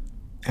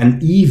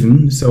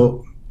even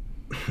so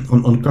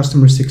on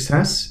customer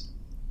success,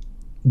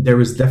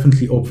 there is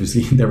definitely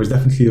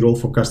a role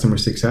for customer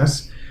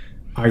success.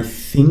 I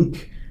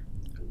think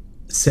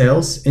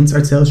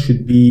inside sales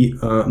should be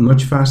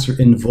much faster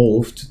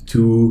involved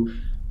to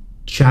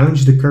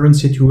challenge the current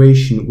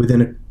situation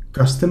within a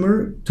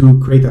customer to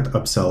create that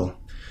upsell.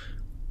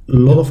 A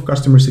lot of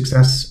customer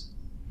success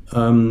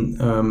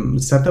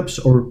setups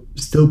are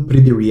still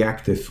pretty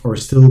reactive or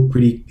still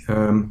pretty,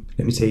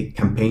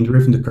 campaign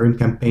driven. The current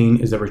campaign,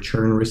 is there a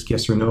churn risk,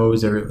 yes or no?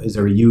 Is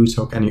there a use?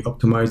 How can you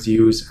optimize the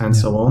use, and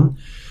so on?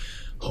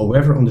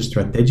 However, on the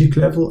strategic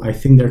level, I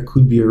think there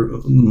could be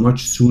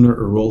much sooner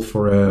a role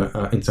for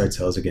inside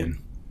sales again.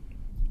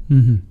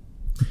 Mm-hmm.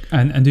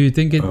 And do you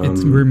think it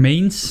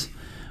remains,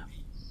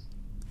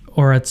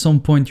 or at some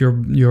point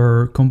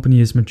your company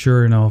is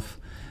mature enough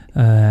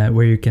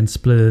where you can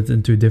split it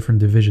into different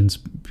divisions?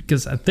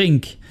 Because I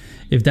think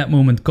if that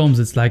moment comes,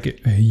 it's like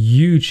a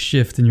huge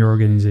shift in your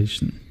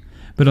organization.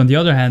 But on the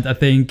other hand, I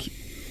think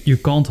you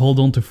can't hold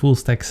on to full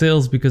stack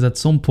sales, because at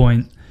some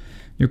point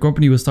your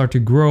company will start to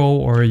grow,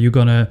 or you're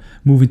going to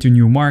move into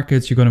new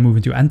markets, you're going to move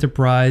into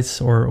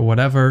enterprise or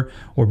whatever,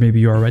 or maybe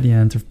you're already an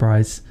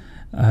enterprise.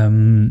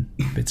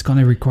 It's going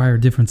to require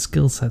different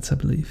skill sets, I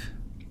believe.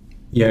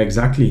 Yeah,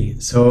 exactly.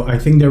 So I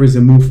think there is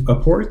a move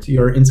upward.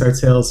 Your inside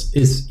sales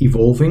is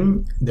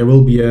evolving. There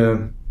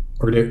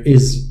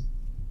is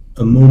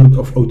a moment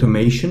of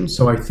automation.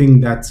 So I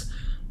think that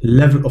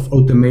level of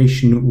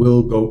automation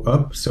will go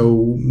up.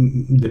 So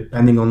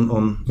depending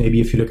on maybe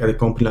if you look at a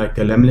company like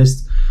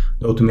Lemlist,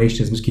 the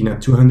automation is misschien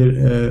at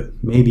 200,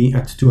 maybe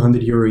at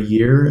 €200 a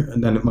year,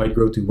 and then it might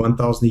grow to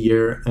 1,000 a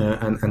year,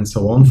 and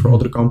so on. For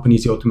other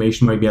companies, the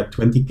automation might be at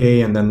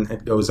 20K, and then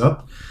it goes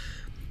up.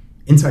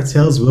 Inside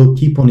sales will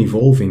keep on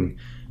evolving.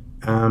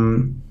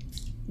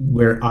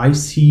 Where I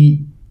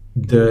see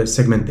the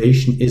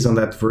segmentation is on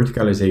that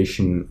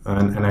verticalization,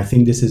 and I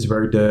think this is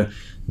where the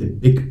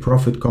big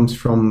profit comes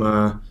from.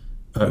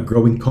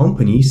 Growing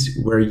companies,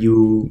 where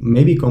you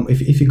maybe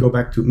if you go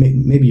back to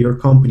maybe your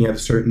company at a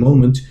certain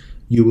moment,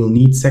 you will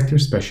need sector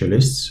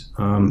specialists,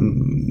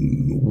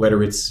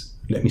 whether it's,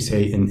 let me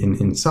say,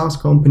 in SaaS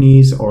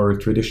companies or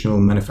traditional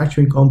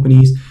manufacturing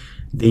companies.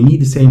 They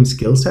need the same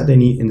skill set. They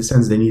need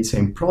the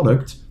same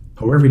product.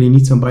 However, they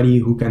need somebody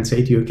who can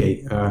say to you,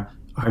 okay,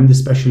 I'm the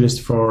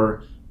specialist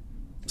for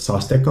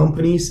SaaS tech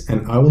companies,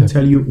 and I will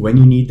tell you when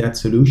you need that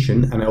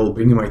solution, and I will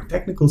bring you my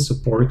technical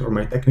support or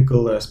my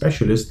technical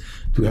specialist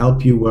to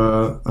help you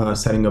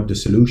setting up the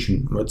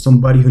solution. But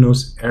somebody who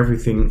knows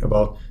everything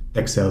about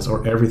tech sales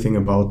or everything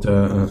about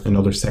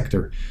another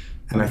sector.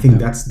 And I think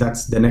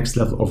that's the next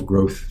level of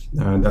growth,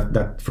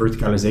 that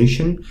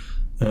verticalization,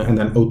 and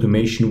then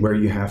automation, where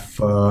you have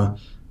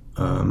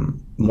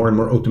more and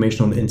more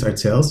automation on the inside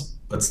sales,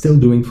 but still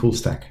doing full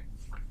stack.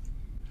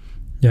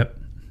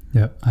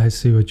 Yep, I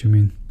see what you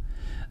mean.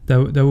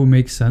 That would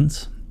make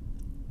sense.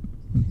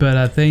 But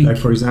I think, like,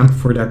 for example,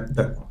 for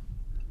that.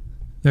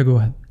 Yeah, go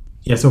ahead.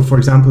 Yeah, so for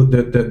example,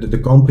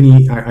 the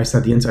company I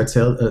set the inside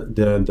sales,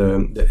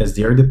 the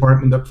SDR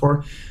department up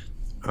for.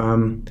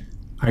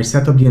 I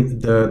set up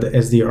the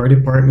SDR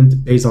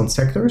department based on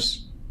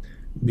sectors,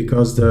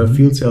 because the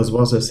field sales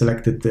was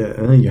selected.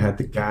 You had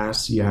the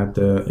gas, you had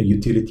the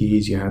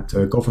utilities, you had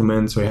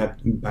government, so you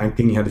had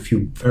banking, you had a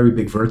few very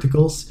big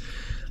verticals.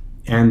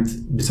 And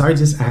besides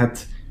this, I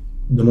had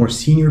the more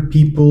senior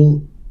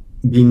people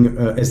being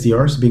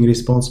SDRs, being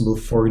responsible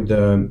for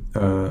the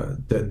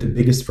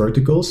biggest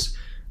verticals,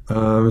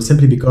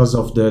 simply because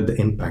of the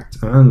impact.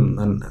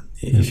 And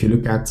if you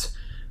look at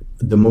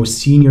the most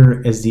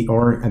senior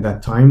SDR at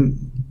that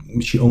time,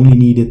 she only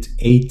needed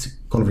 8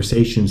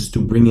 conversations to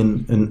bring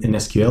in an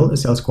SQL, a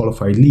sales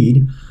qualified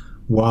lead,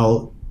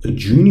 while a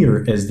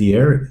junior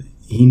SDR,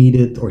 he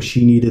needed or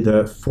she needed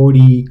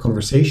 40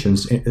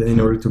 conversations in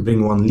order to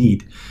bring one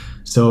lead.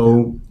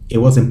 So it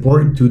was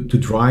important to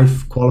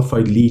drive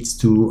qualified leads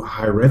to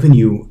high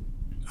revenue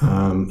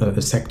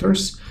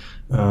sectors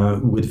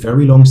with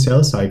very long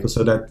sales cycles,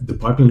 so that the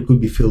pipeline could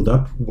be filled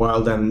up,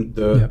 while then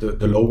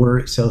the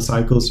lower sales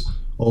cycles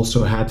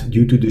also had,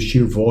 due to the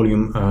sheer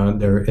volume,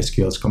 their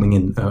SQLs coming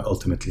in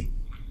ultimately.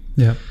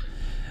 Yeah,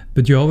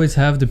 but you always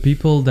have the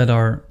people that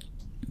are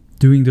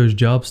doing those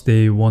jobs,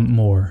 they want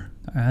more.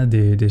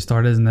 They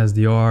start as an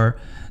SDR,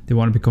 they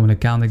want to become an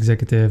account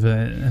executive,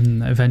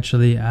 and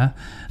eventually,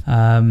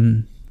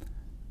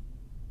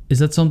 is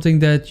that something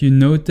that you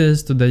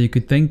noticed or that you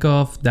could think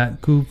of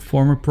that could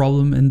form a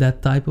problem in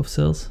that type of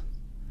sales?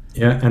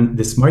 Yeah, and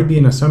this might be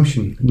an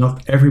assumption.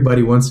 Not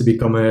everybody wants to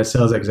become a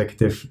sales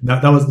executive.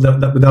 That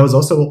was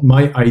also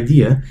my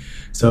idea.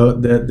 So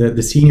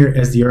the senior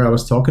SDR I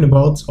was talking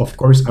about, of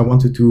course, I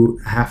wanted to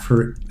have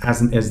her as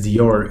an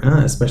SDR,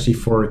 especially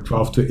for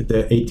 12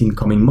 to 18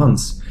 coming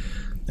months.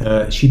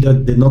 She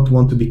did not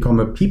want to become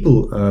a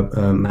people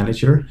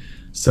manager.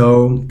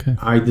 So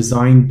I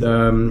designed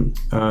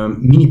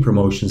mini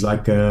promotions,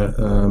 like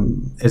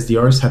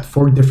SDRs had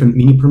 4 different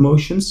mini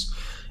promotions.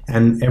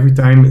 And every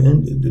time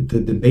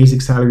the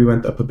basic salary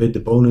went up a bit, the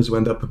bonus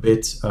went up a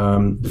bit,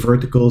 the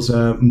verticals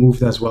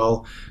moved as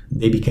well.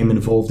 They became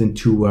involved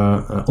into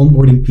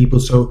onboarding people.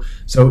 So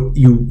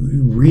you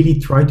really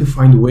try to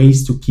find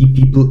ways to keep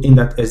people in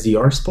that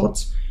SDR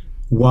spot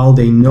while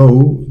they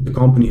know the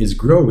company is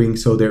growing.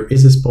 So there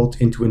is a spot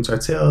into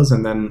inside sales,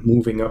 and then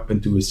moving up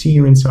into a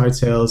senior inside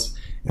sales,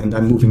 and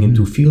then moving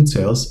into field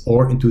sales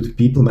or into the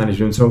people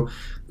management. So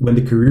when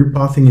the career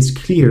pathing is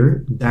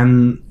clear,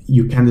 then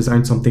you can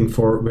design something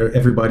for where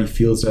everybody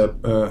feels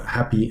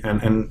happy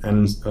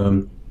and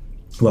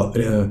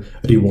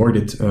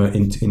rewarded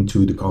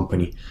into the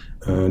company.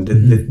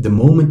 The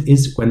moment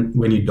is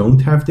when you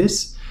don't have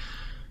this,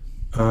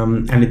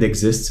 and it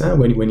exists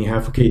when you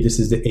have, okay, this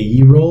is the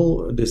AE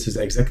role, this is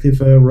the executive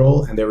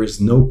role, and there is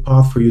no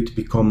path for you to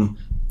become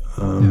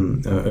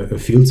a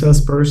field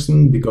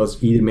salesperson,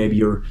 because either maybe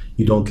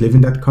you don't live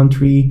in that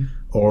country,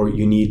 or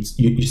you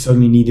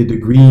suddenly need a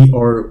degree,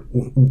 or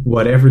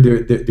whatever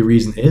the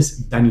reason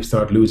is, then you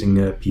start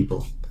losing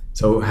people.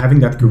 So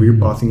having that career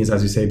pathing is,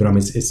 as you say, Bram,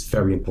 is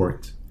very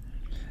important.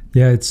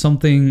 Yeah, it's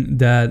something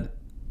that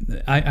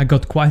I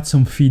got quite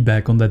some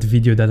feedback on that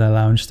video that I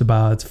launched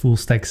about full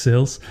stack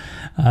sales.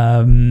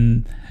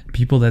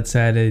 People that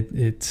said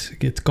it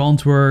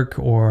can't work,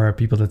 or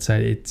people that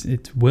said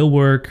it will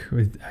work.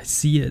 I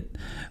see it.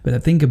 But I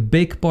think a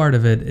big part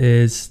of it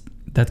is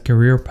that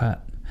career path.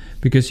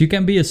 Because you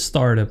can be a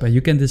startup and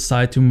you can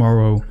decide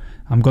tomorrow,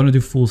 I'm going to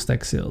do full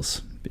stack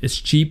sales. It's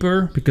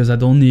cheaper because I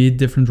don't need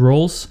different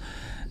roles.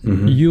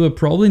 You will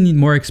probably need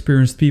more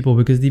experienced people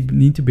because they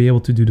need to be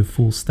able to do the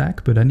full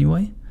stack. But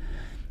anyway,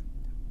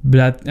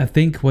 but I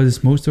think what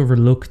is most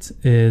overlooked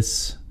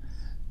is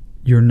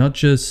you're not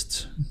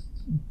just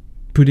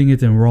putting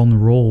it in one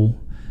role,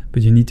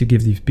 but you need to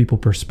give these people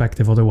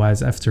perspective.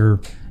 Otherwise, after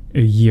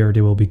a year,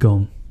 they will be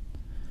gone.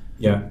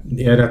 Yeah,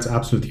 that's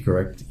absolutely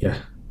correct. Yeah.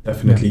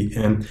 Definitely.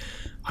 And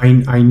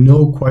I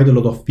know quite a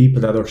lot of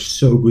people that are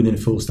so good in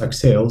full stack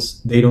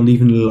sales, they don't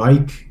even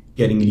like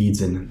getting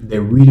leads in. They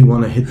really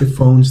want to hit the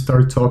phone,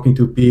 start talking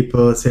to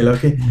people, say,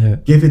 okay,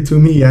 give it to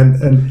me.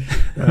 And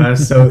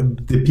so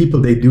the people,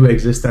 they do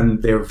exist,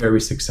 and they're very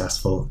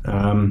successful.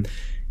 And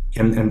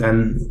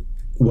then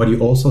what you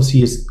also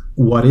see is,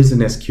 what is an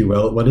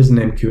SQL? What is an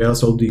MQL?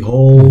 So the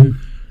whole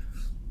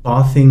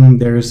pathing,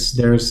 there's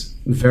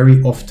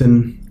very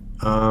often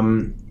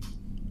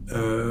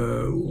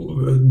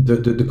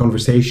the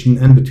conversation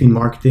and between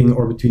marketing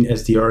or between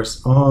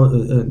SDRs.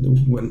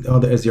 When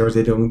other SDRs,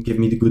 they don't give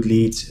me the good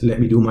leads, let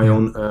me do my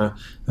own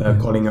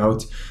calling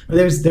out.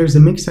 There's a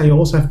mix, and you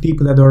also have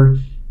people that are,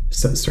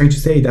 strange to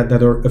say, that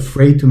are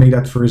afraid to make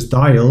that first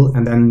dial,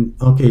 and then,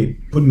 okay,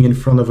 put me in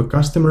front of a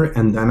customer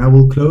and then I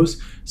will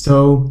close.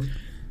 So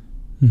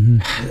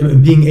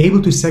being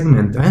able to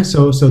segment,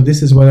 so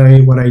this is what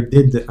I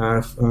did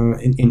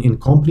in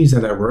companies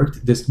that I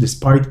worked.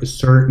 Despite a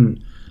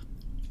certain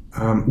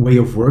way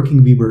of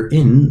working we were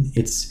in,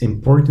 it's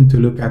important to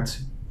look at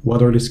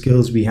what are the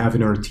skills we have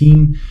in our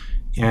team,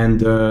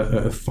 and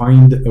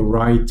find a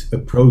right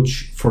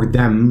approach for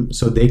them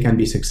so they can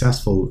be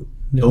successful.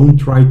 Don't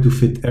try to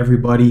fit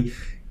everybody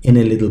in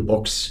a little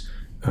box.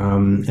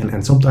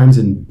 And sometimes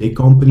in big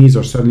companies,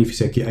 or certainly if you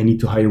say, okay, I need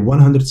to hire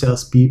 100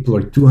 salespeople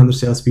or 200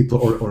 salespeople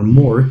or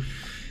more,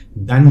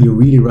 then you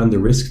really run the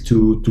risk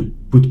to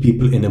put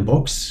people in a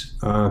box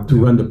to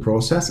run the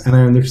process. And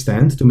I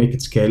understand, to make it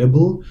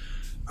scalable.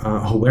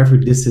 However,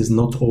 this is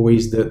not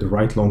always the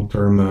right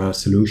long-term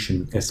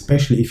solution,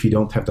 especially if you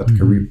don't have that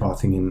career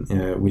pathing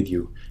in with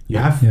you. You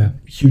have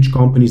huge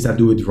companies that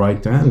do it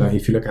right. Like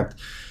if you look at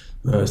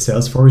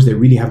Salesforce, they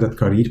really have that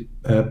career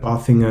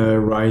pathing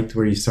right,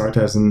 where you start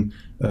as an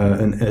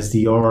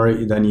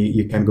SDR, then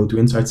you can go to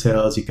inside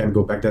sales, you can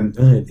go back then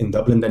in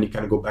Dublin, then you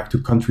can go back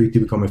to country to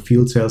become a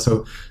field sales.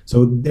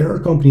 So there are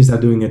companies that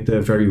are doing it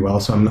very well.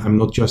 So I'm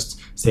not just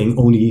saying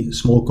only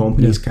small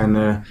companies can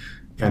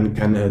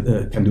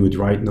do it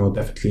right. No,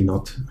 definitely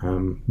not.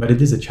 But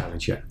it is a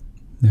challenge, yeah.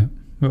 Yeah.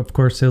 Well, of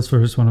course,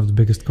 Salesforce is one of the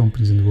biggest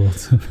companies in the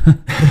world.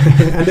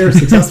 And they're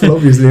successful,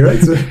 obviously,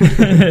 right? So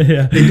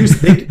yeah.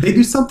 They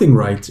do something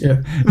right.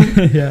 Yeah.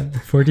 Yeah.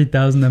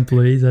 40,000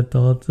 employees, I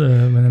thought,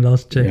 when I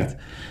last checked. Yeah.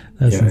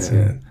 That's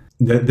insane.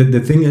 The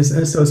thing is,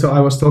 so I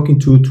was talking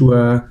to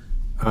a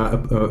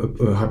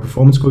high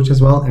performance coach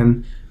as well,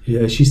 and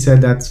she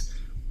said that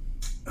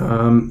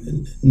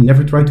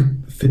never try to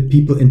fit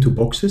people into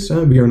boxes.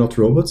 We are not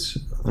robots,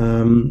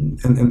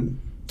 and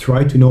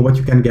try to know what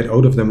you can get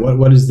out of them.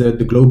 What is the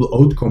global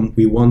outcome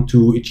we want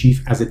to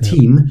achieve as a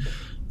team,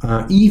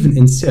 even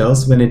in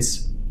sales when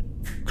it's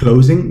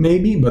closing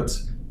maybe, but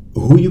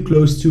who you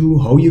close to,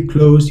 how you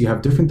close. You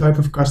have different type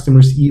of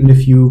customers, even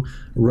if you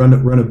run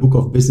a book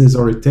of business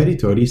or a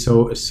territory.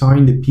 So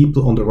assign the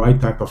people on the right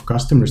type of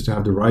customers to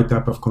have the right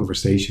type of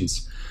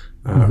conversations,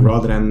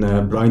 rather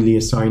than blindly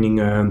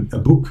assigning a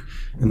book.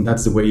 And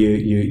that's the way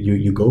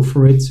you go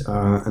for it.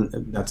 And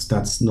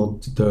that's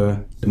not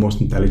the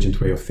most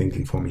intelligent way of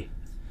thinking for me.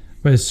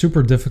 But it's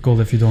super difficult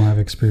if you don't have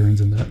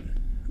experience in that.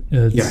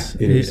 It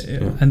is.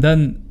 Yeah. And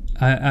then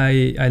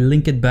I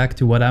link it back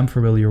to what I'm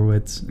familiar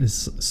with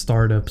is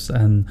startups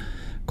and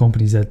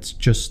companies that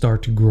just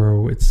start to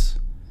grow.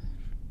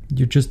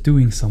 You're just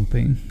doing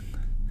something.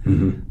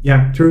 Mm-hmm.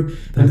 Yeah, true.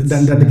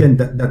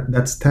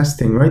 That's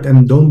testing, right?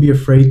 And don't be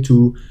afraid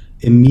to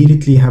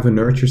immediately have a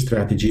nurture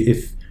strategy.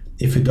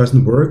 If it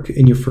doesn't work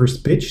in your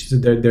first pitch, so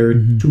there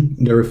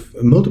are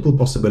multiple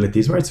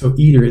possibilities, right? So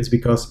either it's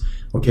because,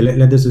 okay,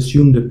 let us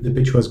assume that the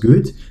pitch was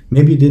good.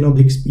 Maybe you did not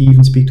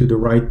even speak to the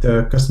right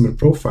customer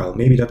profile.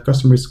 Maybe that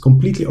customer is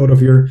completely out of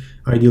your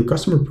ideal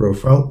customer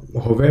profile.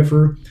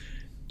 However,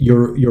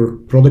 your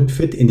product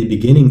fit in the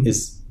beginning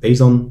is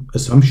based on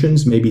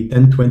assumptions, maybe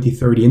 10, 20,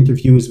 30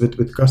 interviews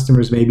with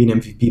customers, maybe an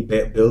MVP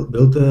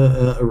built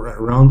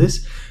around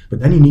this. But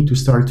then you need to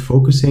start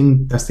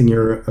focusing, testing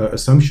your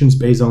assumptions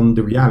based on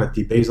the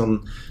reality, based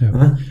on,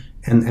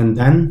 and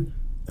then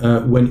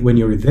when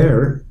you're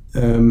there,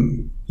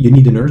 you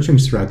need a nurturing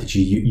strategy.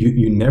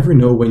 You never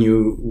know when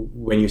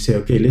you say,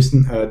 okay,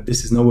 listen,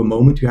 this is now a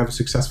moment. You have a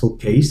successful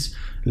case.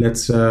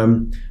 Let's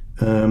put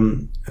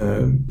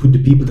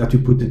the people that we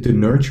put into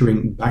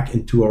nurturing back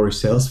into our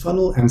sales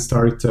funnel and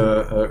start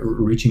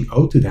reaching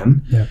out to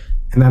them. Yeah.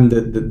 And then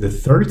the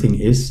third thing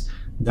is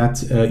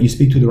that you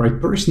speak to the right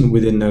person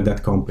within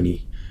that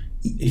company.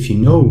 If you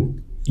know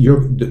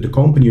the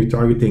company you're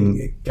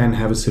targeting can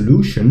have a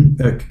solution,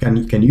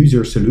 can use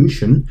your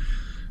solution,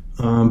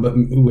 but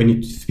when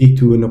you speak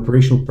to an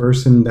operational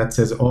person that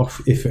says, "Oh,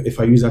 if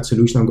I use that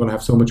solution, I'm going to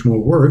have so much more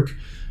work,"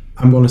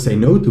 I'm going to say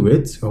no to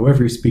it.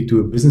 However, you speak to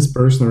a business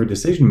person or a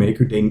decision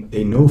maker,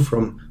 they know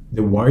from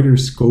the wider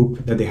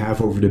scope that they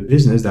have over the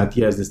business that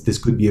yes, this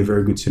could be a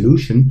very good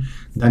solution.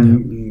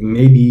 Then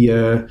maybe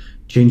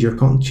change the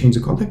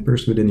contact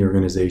person within the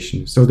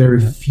organization. So there are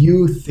a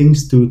few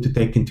things to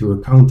take into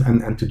account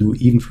and to do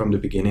even from the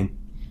beginning.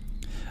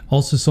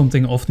 Also,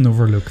 something often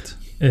overlooked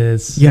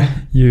is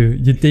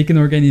you take an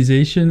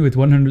organization with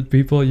 100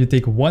 people, you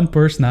take one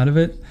person out of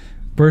it,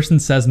 person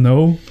says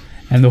no,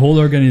 and the whole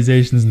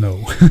organization is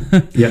no.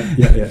 Yeah.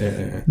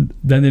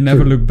 Then they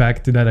never look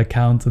back to that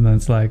account, and then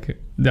it's like,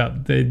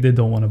 they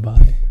don't want to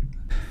buy.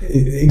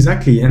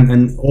 Exactly,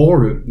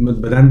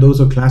 but then those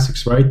are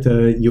classics, right?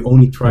 You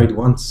only tried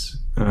once,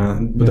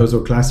 but those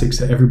are classics.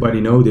 Everybody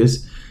know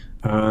this,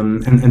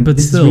 and but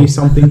this still. is really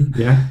something.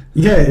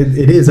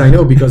 It is. I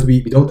know, because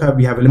we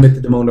have a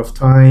limited amount of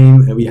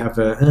time. We have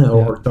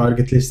our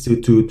target list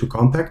to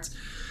contact.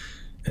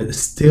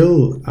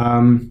 Still.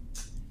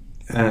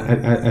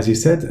 As you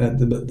said,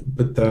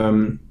 but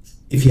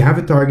if you have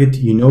a target,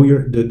 you know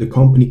the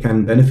company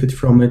can benefit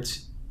from it.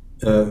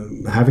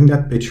 Having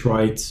that pitch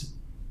right,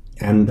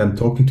 and then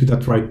talking to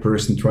that right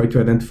person, try to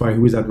identify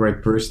who is that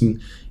right person.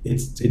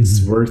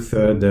 It's worth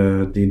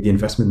the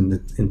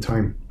investment in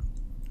time.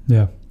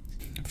 Yeah.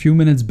 A few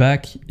minutes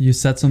back, you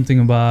said something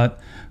about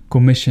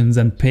commissions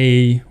and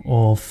pay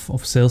of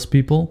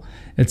salespeople.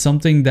 It's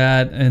something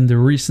that in the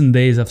recent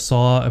days I've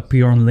saw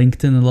appear on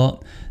LinkedIn a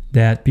lot,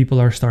 that people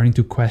are starting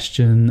to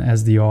question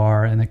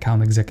SDR and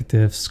account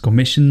executives'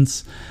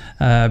 commissions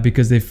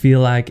because they feel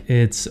like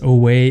it's a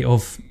way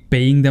of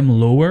paying them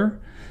lower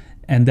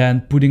and then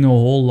putting a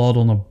whole lot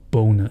on a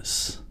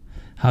bonus.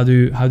 How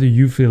do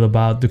you feel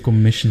about the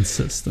commission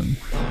system?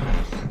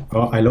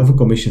 Oh, I love a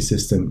commission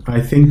system. I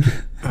think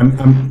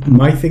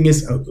my thing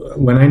is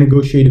when I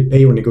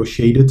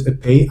negotiated a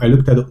pay, I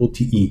looked at the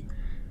OTE.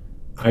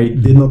 I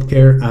did not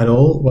care at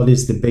all what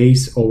is the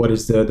base or what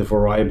is the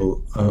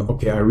variable.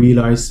 I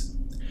realize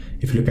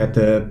if you look at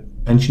the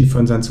pension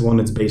funds and so on,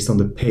 it's based on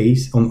the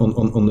pays on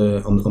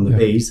the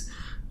base.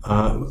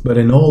 But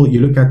in all,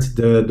 you look at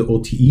the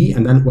OTE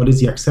and then what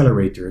is the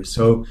accelerator.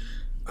 So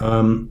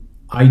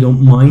I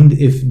don't mind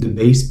if the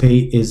base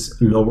pay is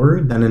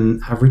lower than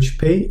an average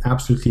pay.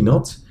 Absolutely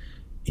not.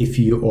 If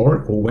you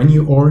are, or when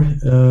you are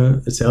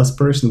a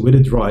salesperson with a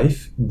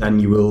drive,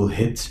 then you will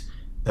hit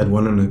that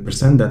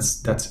 100%.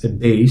 That's a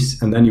base,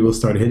 and then you will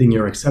start hitting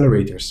your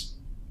accelerators.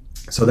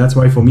 So that's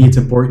why for me it's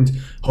important.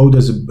 How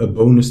does a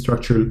bonus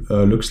structure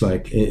looks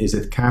like? Is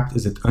it capped?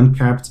 Is it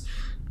uncapped?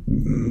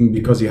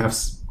 Because you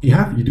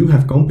do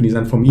have companies,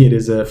 and for me it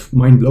is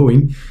mind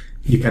blowing.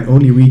 You can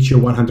only reach your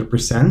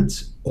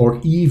 100%, or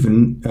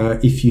even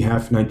if you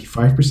have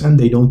 95%,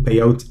 they don't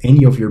pay out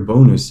any of your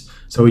bonus.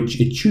 So it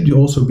should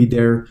also be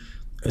there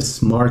a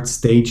smart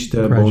staged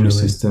bonus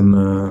system.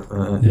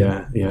 And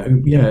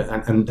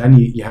then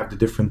you have the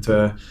different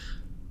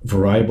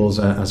variables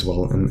as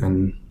well.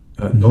 And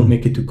don't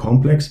make it too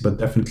complex, but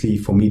definitely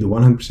for me the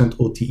 100%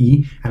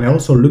 OTE. And I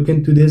also look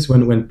into this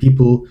when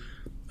people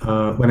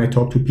when I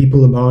talk to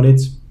people about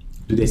it.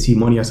 Do they see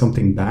money as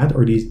something bad,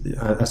 or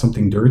as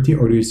something dirty,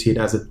 or do you see it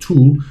as a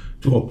tool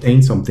to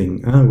obtain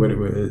something?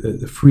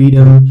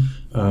 Freedom,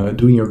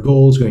 doing your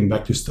goals, going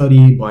back to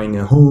study, buying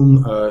a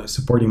home,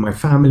 supporting my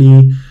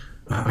family.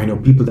 I know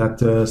people that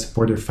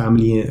support their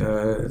family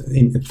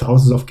in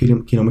thousands of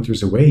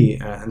kilometers away,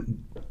 and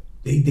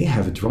they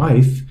have a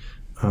drive,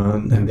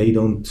 and they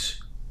don't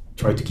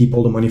try to keep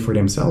all the money for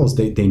themselves.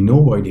 They know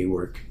why they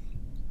work.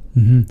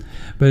 Mm-hmm.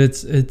 But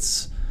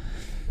it's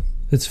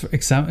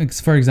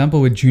for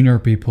example with junior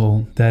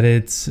people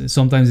that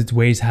sometimes it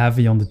weighs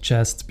heavy on the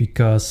chest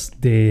because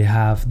they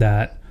have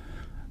that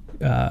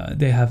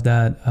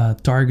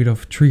target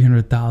of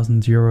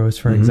 300,000 euros,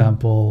 for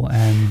example,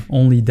 and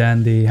only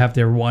then they have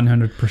their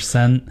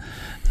 100%.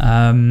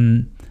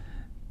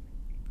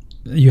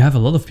 You have a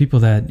lot of people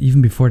that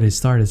even before they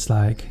start, it's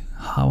like,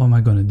 how am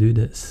I going to do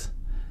this?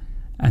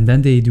 And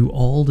then they do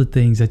all the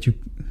things that you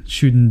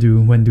shouldn't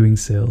do when doing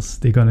sales.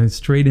 They're going to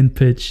straight in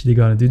pitch. They're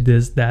going to do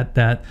this, that.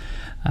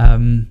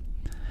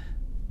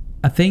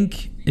 I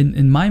think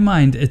in my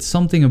mind, it's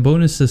a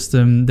bonus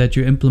system that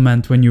you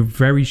implement when you're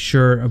very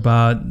sure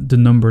about the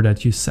number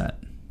that you set.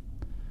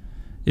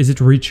 Is it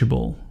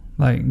reachable?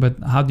 But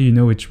how do you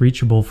know it's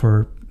reachable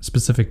for a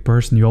specific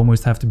person? You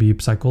almost have to be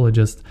a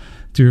psychologist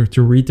to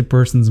read the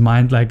person's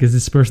mind. Like, is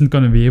this person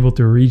going to be able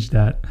to reach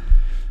that?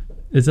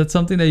 Is that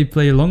something that you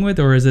play along with,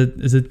 or is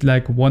it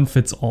like one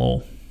fits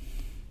all?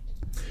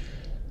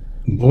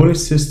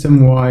 Bonus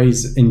system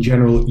wise, in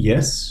general,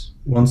 yes,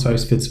 one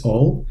size fits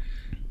all.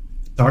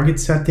 Target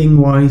setting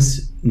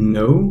wise,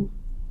 no,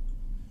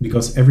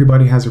 because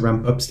everybody has a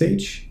ramp up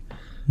stage.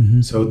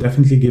 Mm-hmm. So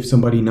definitely give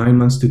somebody 9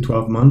 months to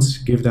 12 months,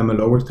 give them a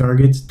lower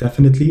target,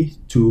 definitely,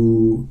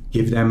 to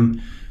give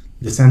them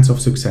the sense of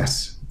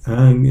success.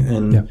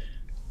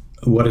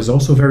 What is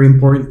also very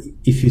important,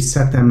 if you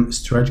set them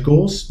stretch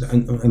goals,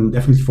 and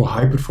definitely for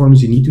high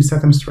performers, you need to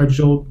set them stretch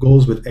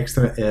goals with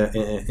extra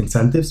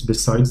incentives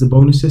besides the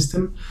bonus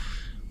system.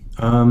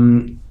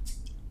 When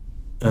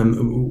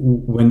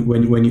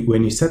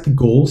you set the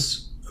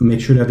goals,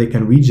 make sure that they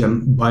can reach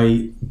them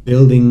by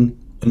building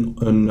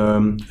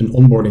an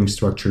onboarding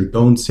structure.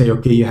 Don't say,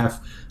 okay, you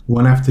have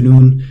one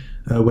afternoon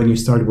when you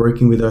start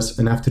working with us,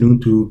 an afternoon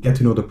to get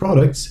to know the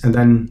products, and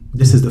then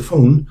this is the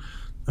phone.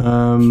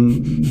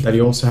 That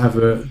you also have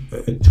a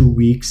 2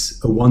 weeks,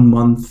 a 1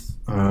 month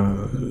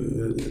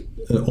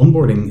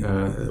onboarding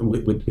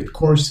with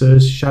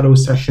courses, shadow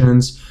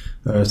sessions,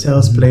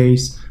 sales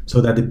plays,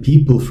 so that the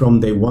people from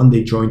day 1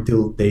 they join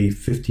till day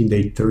 15,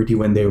 day 30,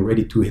 when they're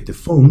ready to hit the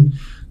phone,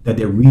 that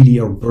they really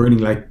are burning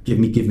like, give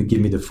me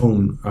the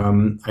phone.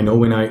 I know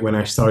when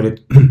I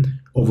started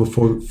over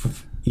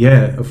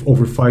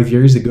 5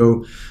 years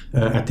ago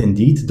at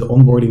Indeed, the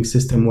onboarding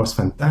system was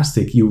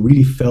fantastic. You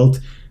really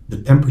felt the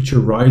temperature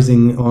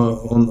rising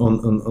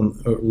on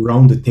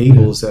around the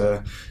tables.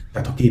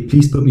 That, okay,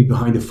 please put me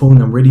behind the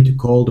phone. I'm ready to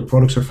call. The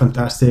products are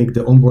fantastic.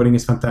 The onboarding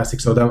is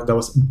fantastic. So that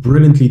was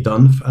brilliantly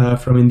done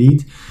from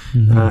Indeed.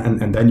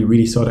 Mm-hmm. And then you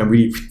really saw them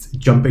really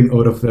jumping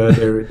out of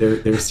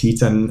their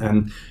seats,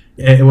 and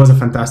it was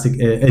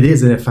it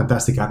is a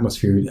fantastic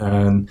atmosphere.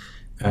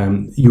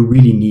 You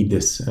really need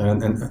this,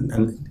 and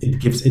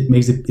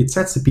it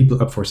sets the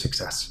people up for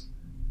success.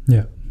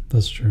 Yeah,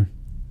 that's true.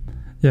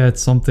 Yeah,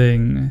 it's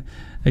something,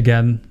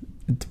 again,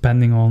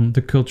 depending on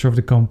the culture of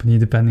the company,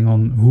 depending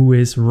on who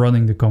is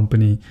running the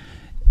company,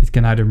 it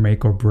can either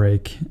make or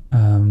break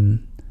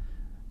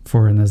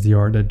for an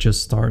SDR that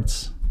just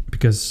starts.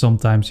 Because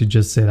sometimes you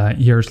just say that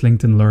here's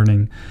LinkedIn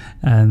Learning,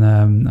 and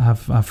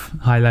I've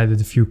highlighted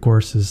a few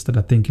courses that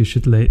I think you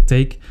should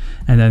take,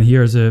 and then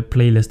here's a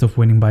playlist of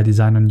Winning by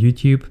Design on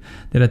YouTube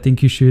that I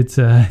think you should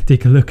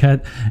take a look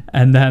at,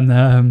 and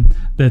then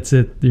that's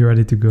it, you're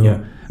ready to go. Yeah.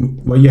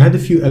 Well, you had a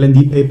few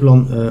L&D people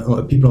on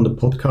the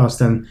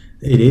podcast, and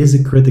it is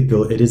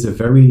a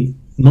very,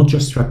 not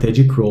just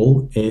strategic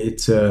role,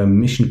 it's a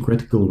mission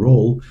critical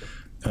role,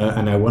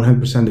 and I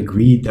 100%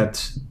 agree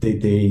that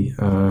they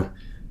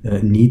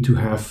need to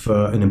have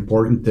an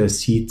important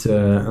seat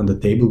on the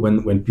table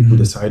when people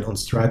decide on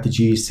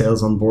strategy,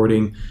 sales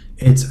onboarding.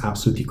 It's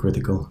absolutely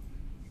critical.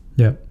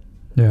 Yeah,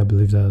 Yeah, I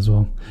believe that as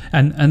well.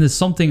 And it's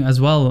something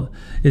as well,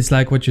 it's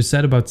like what you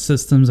said about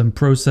systems and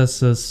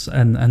processes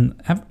and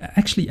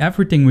actually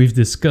everything we've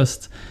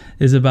discussed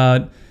is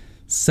about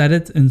set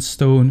it in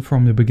stone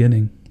from the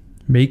beginning.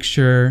 Make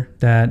sure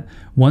that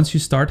once you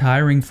start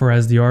hiring for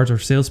SDRs or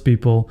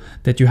salespeople,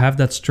 that you have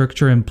that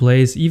structure in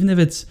place, even if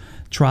it's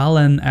trial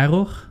and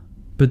error,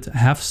 but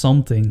have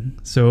something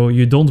so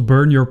you don't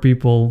burn your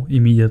people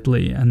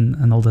immediately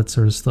and all that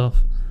sort of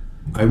stuff.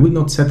 I would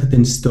not set it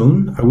in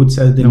stone. I would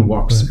set it in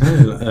wax.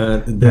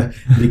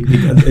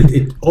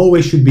 It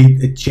always should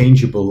be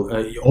changeable.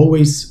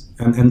 Always,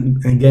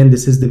 and again,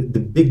 this is the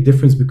big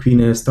difference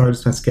between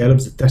startups and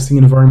scale-ups: the testing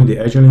environment, the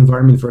agile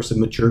environment versus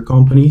mature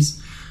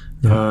companies.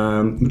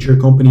 Mature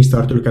companies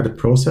start to look at the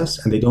process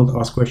and they don't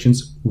ask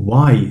questions.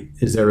 Why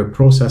is there a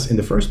process in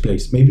the first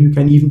place? Maybe you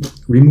can even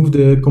remove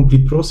the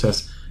complete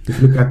process. If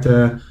you look at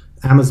the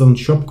Amazon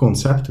shop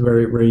concept,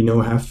 where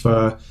you have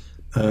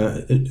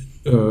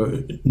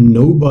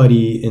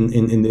nobody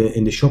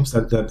in the shops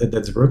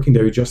that's working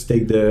there. You just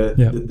take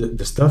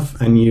the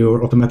stuff and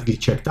you're automatically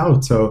checked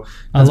out. So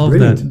I love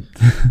brilliant.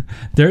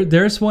 That.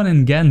 There's one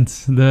in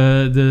Ghent,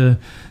 the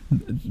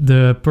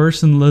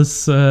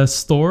personless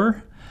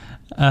store.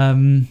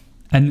 And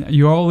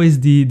you're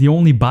always the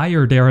only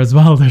buyer there as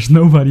well. There's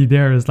nobody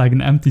there. It's like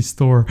an empty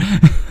store.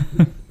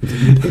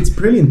 It's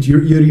brilliant. You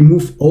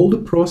remove all the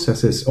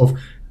processes of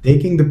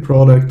taking the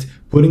product,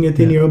 putting it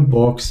in your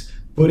box,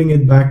 putting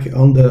it back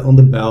on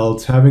the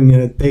belt,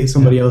 having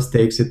somebody else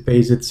takes it,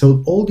 pays it.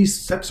 So all these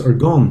steps are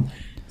gone.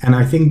 And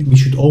I think we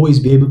should always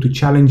be able to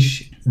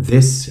challenge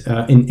this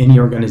in any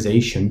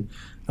organization.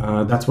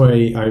 That's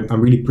why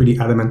I'm really pretty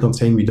adamant on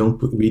saying we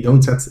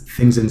don't set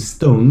things in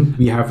stone.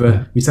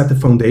 We set the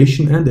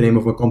foundation, and the name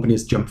of our company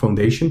is Jump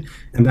Foundation,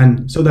 and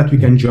then so that we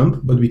can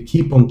jump, but we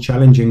keep on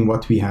challenging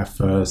what we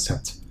have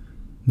set.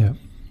 Yeah,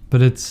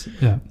 but it's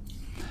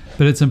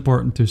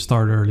important to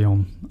start early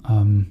on.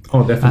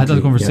 Definitely. I had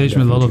that conversation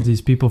with a lot of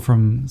these people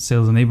from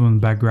sales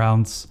enablement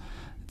backgrounds.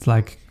 It's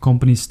like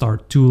companies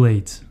start too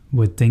late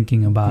with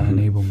thinking about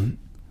enablement.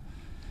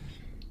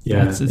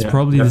 Yeah, it's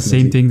probably definitely the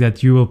same thing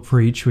that you will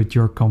preach with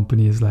your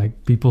company, is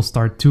like people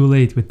start too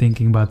late with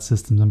thinking about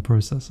systems and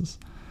processes.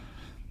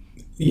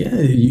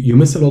 Yeah, you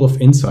miss a lot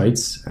of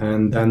insights,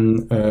 and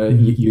then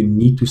you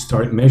need to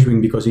start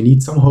measuring, because you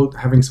need somehow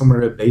having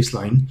somewhere a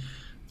baseline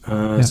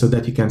so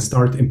that you can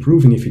start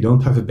improving. If you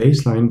don't have a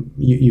baseline,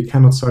 you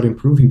cannot start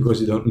improving, because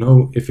you don't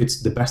know if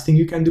it's the best thing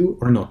you can do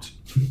or not.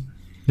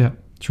 Yeah,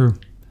 true.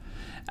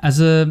 As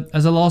a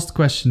last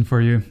question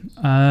for you,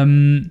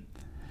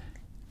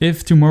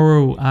 if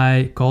tomorrow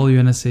I call you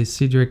and I say,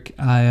 Cedric,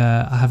 I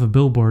have a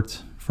billboard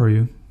for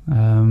you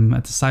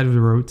at the side of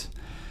the road,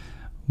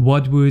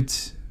 what would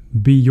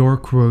be your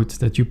quote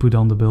that you put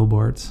on the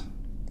billboard?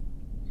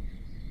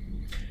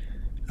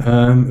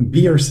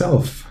 Be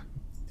yourself.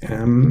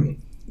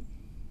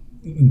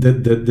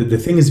 The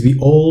thing is, we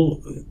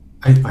all,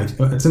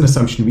 it's an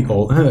assumption, we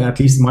all, at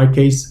least in my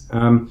case,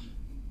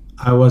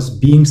 I was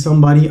being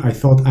somebody I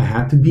thought I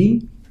had to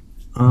be,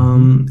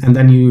 and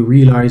then you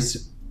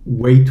realize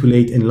way too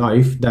late in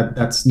life that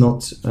that's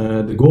not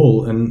the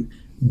goal, and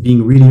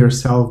being really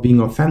yourself, being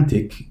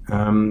authentic,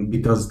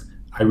 because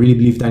I really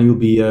believe then you'll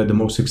be the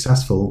most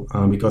successful,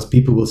 because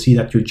people will see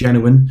that you're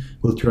genuine,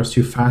 will trust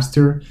you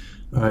faster.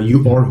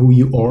 You are who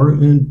you are,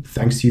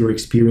 thanks to your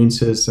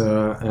experiences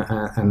and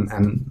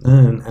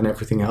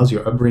everything else,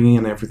 your upbringing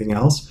and everything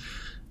else.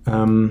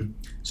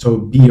 So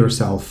be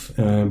yourself.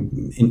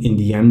 In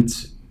the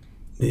end,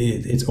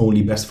 it's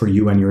only best for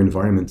you and your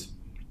environment.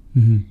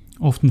 Mm-hmm.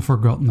 Often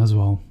forgotten as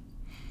well.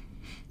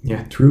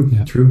 Yeah, true.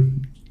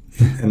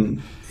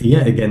 And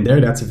again,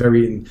 that's a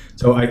very.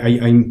 So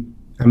I'm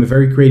a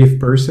very creative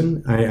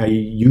person. I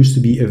used to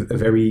be a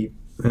very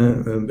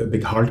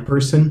big heart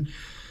person.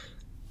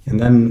 And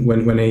then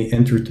when I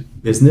entered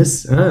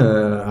business,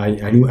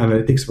 I knew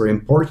analytics were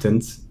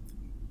important,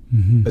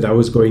 but I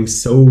was going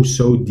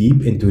so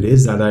deep into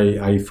this that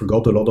I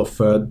forgot a lot of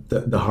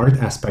the heart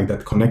aspect,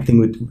 that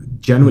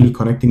genuinely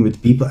connecting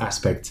with people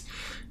aspect,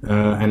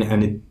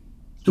 and it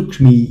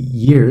took me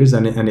years,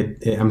 and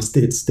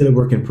it's still a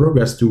work in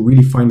progress to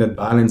really find that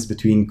balance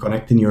between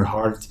connecting your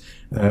heart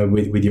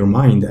with your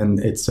mind, and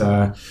it's.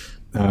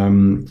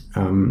 And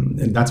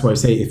that's why I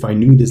say, if I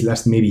knew this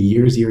lesson maybe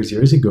years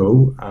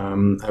ago,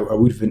 I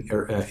would have been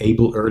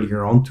able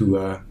earlier on to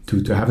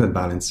have that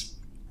balance.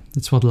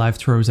 That's what life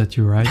throws at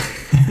you, right?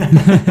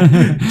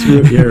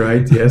 True. Yeah,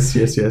 right. Yes.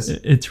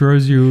 It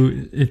throws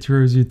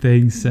you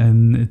things,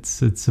 and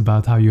it's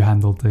about how you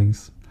handle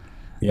things.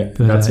 Yeah,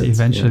 but that's it.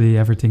 Eventually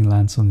everything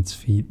lands on its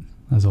feet,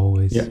 as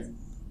always. Yeah,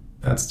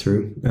 that's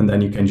true. And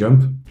then you can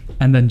jump.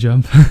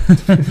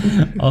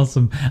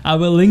 Awesome. I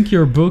will link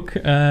your book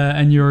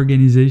and your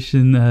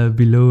organization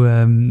below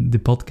the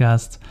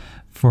podcast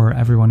for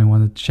everyone who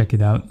wanted to check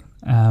it out.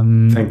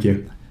 Thank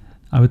you.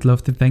 I would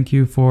love to thank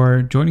you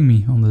for joining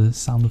me on the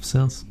Sound of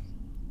Sales.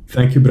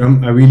 Thank you,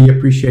 Bram. I really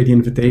appreciate the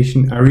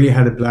invitation. I really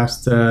had a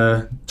blast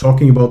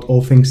talking about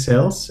all things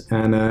sales,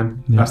 and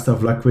best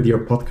of luck with your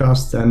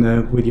podcast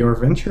and with your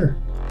venture.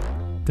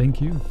 Thank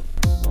you.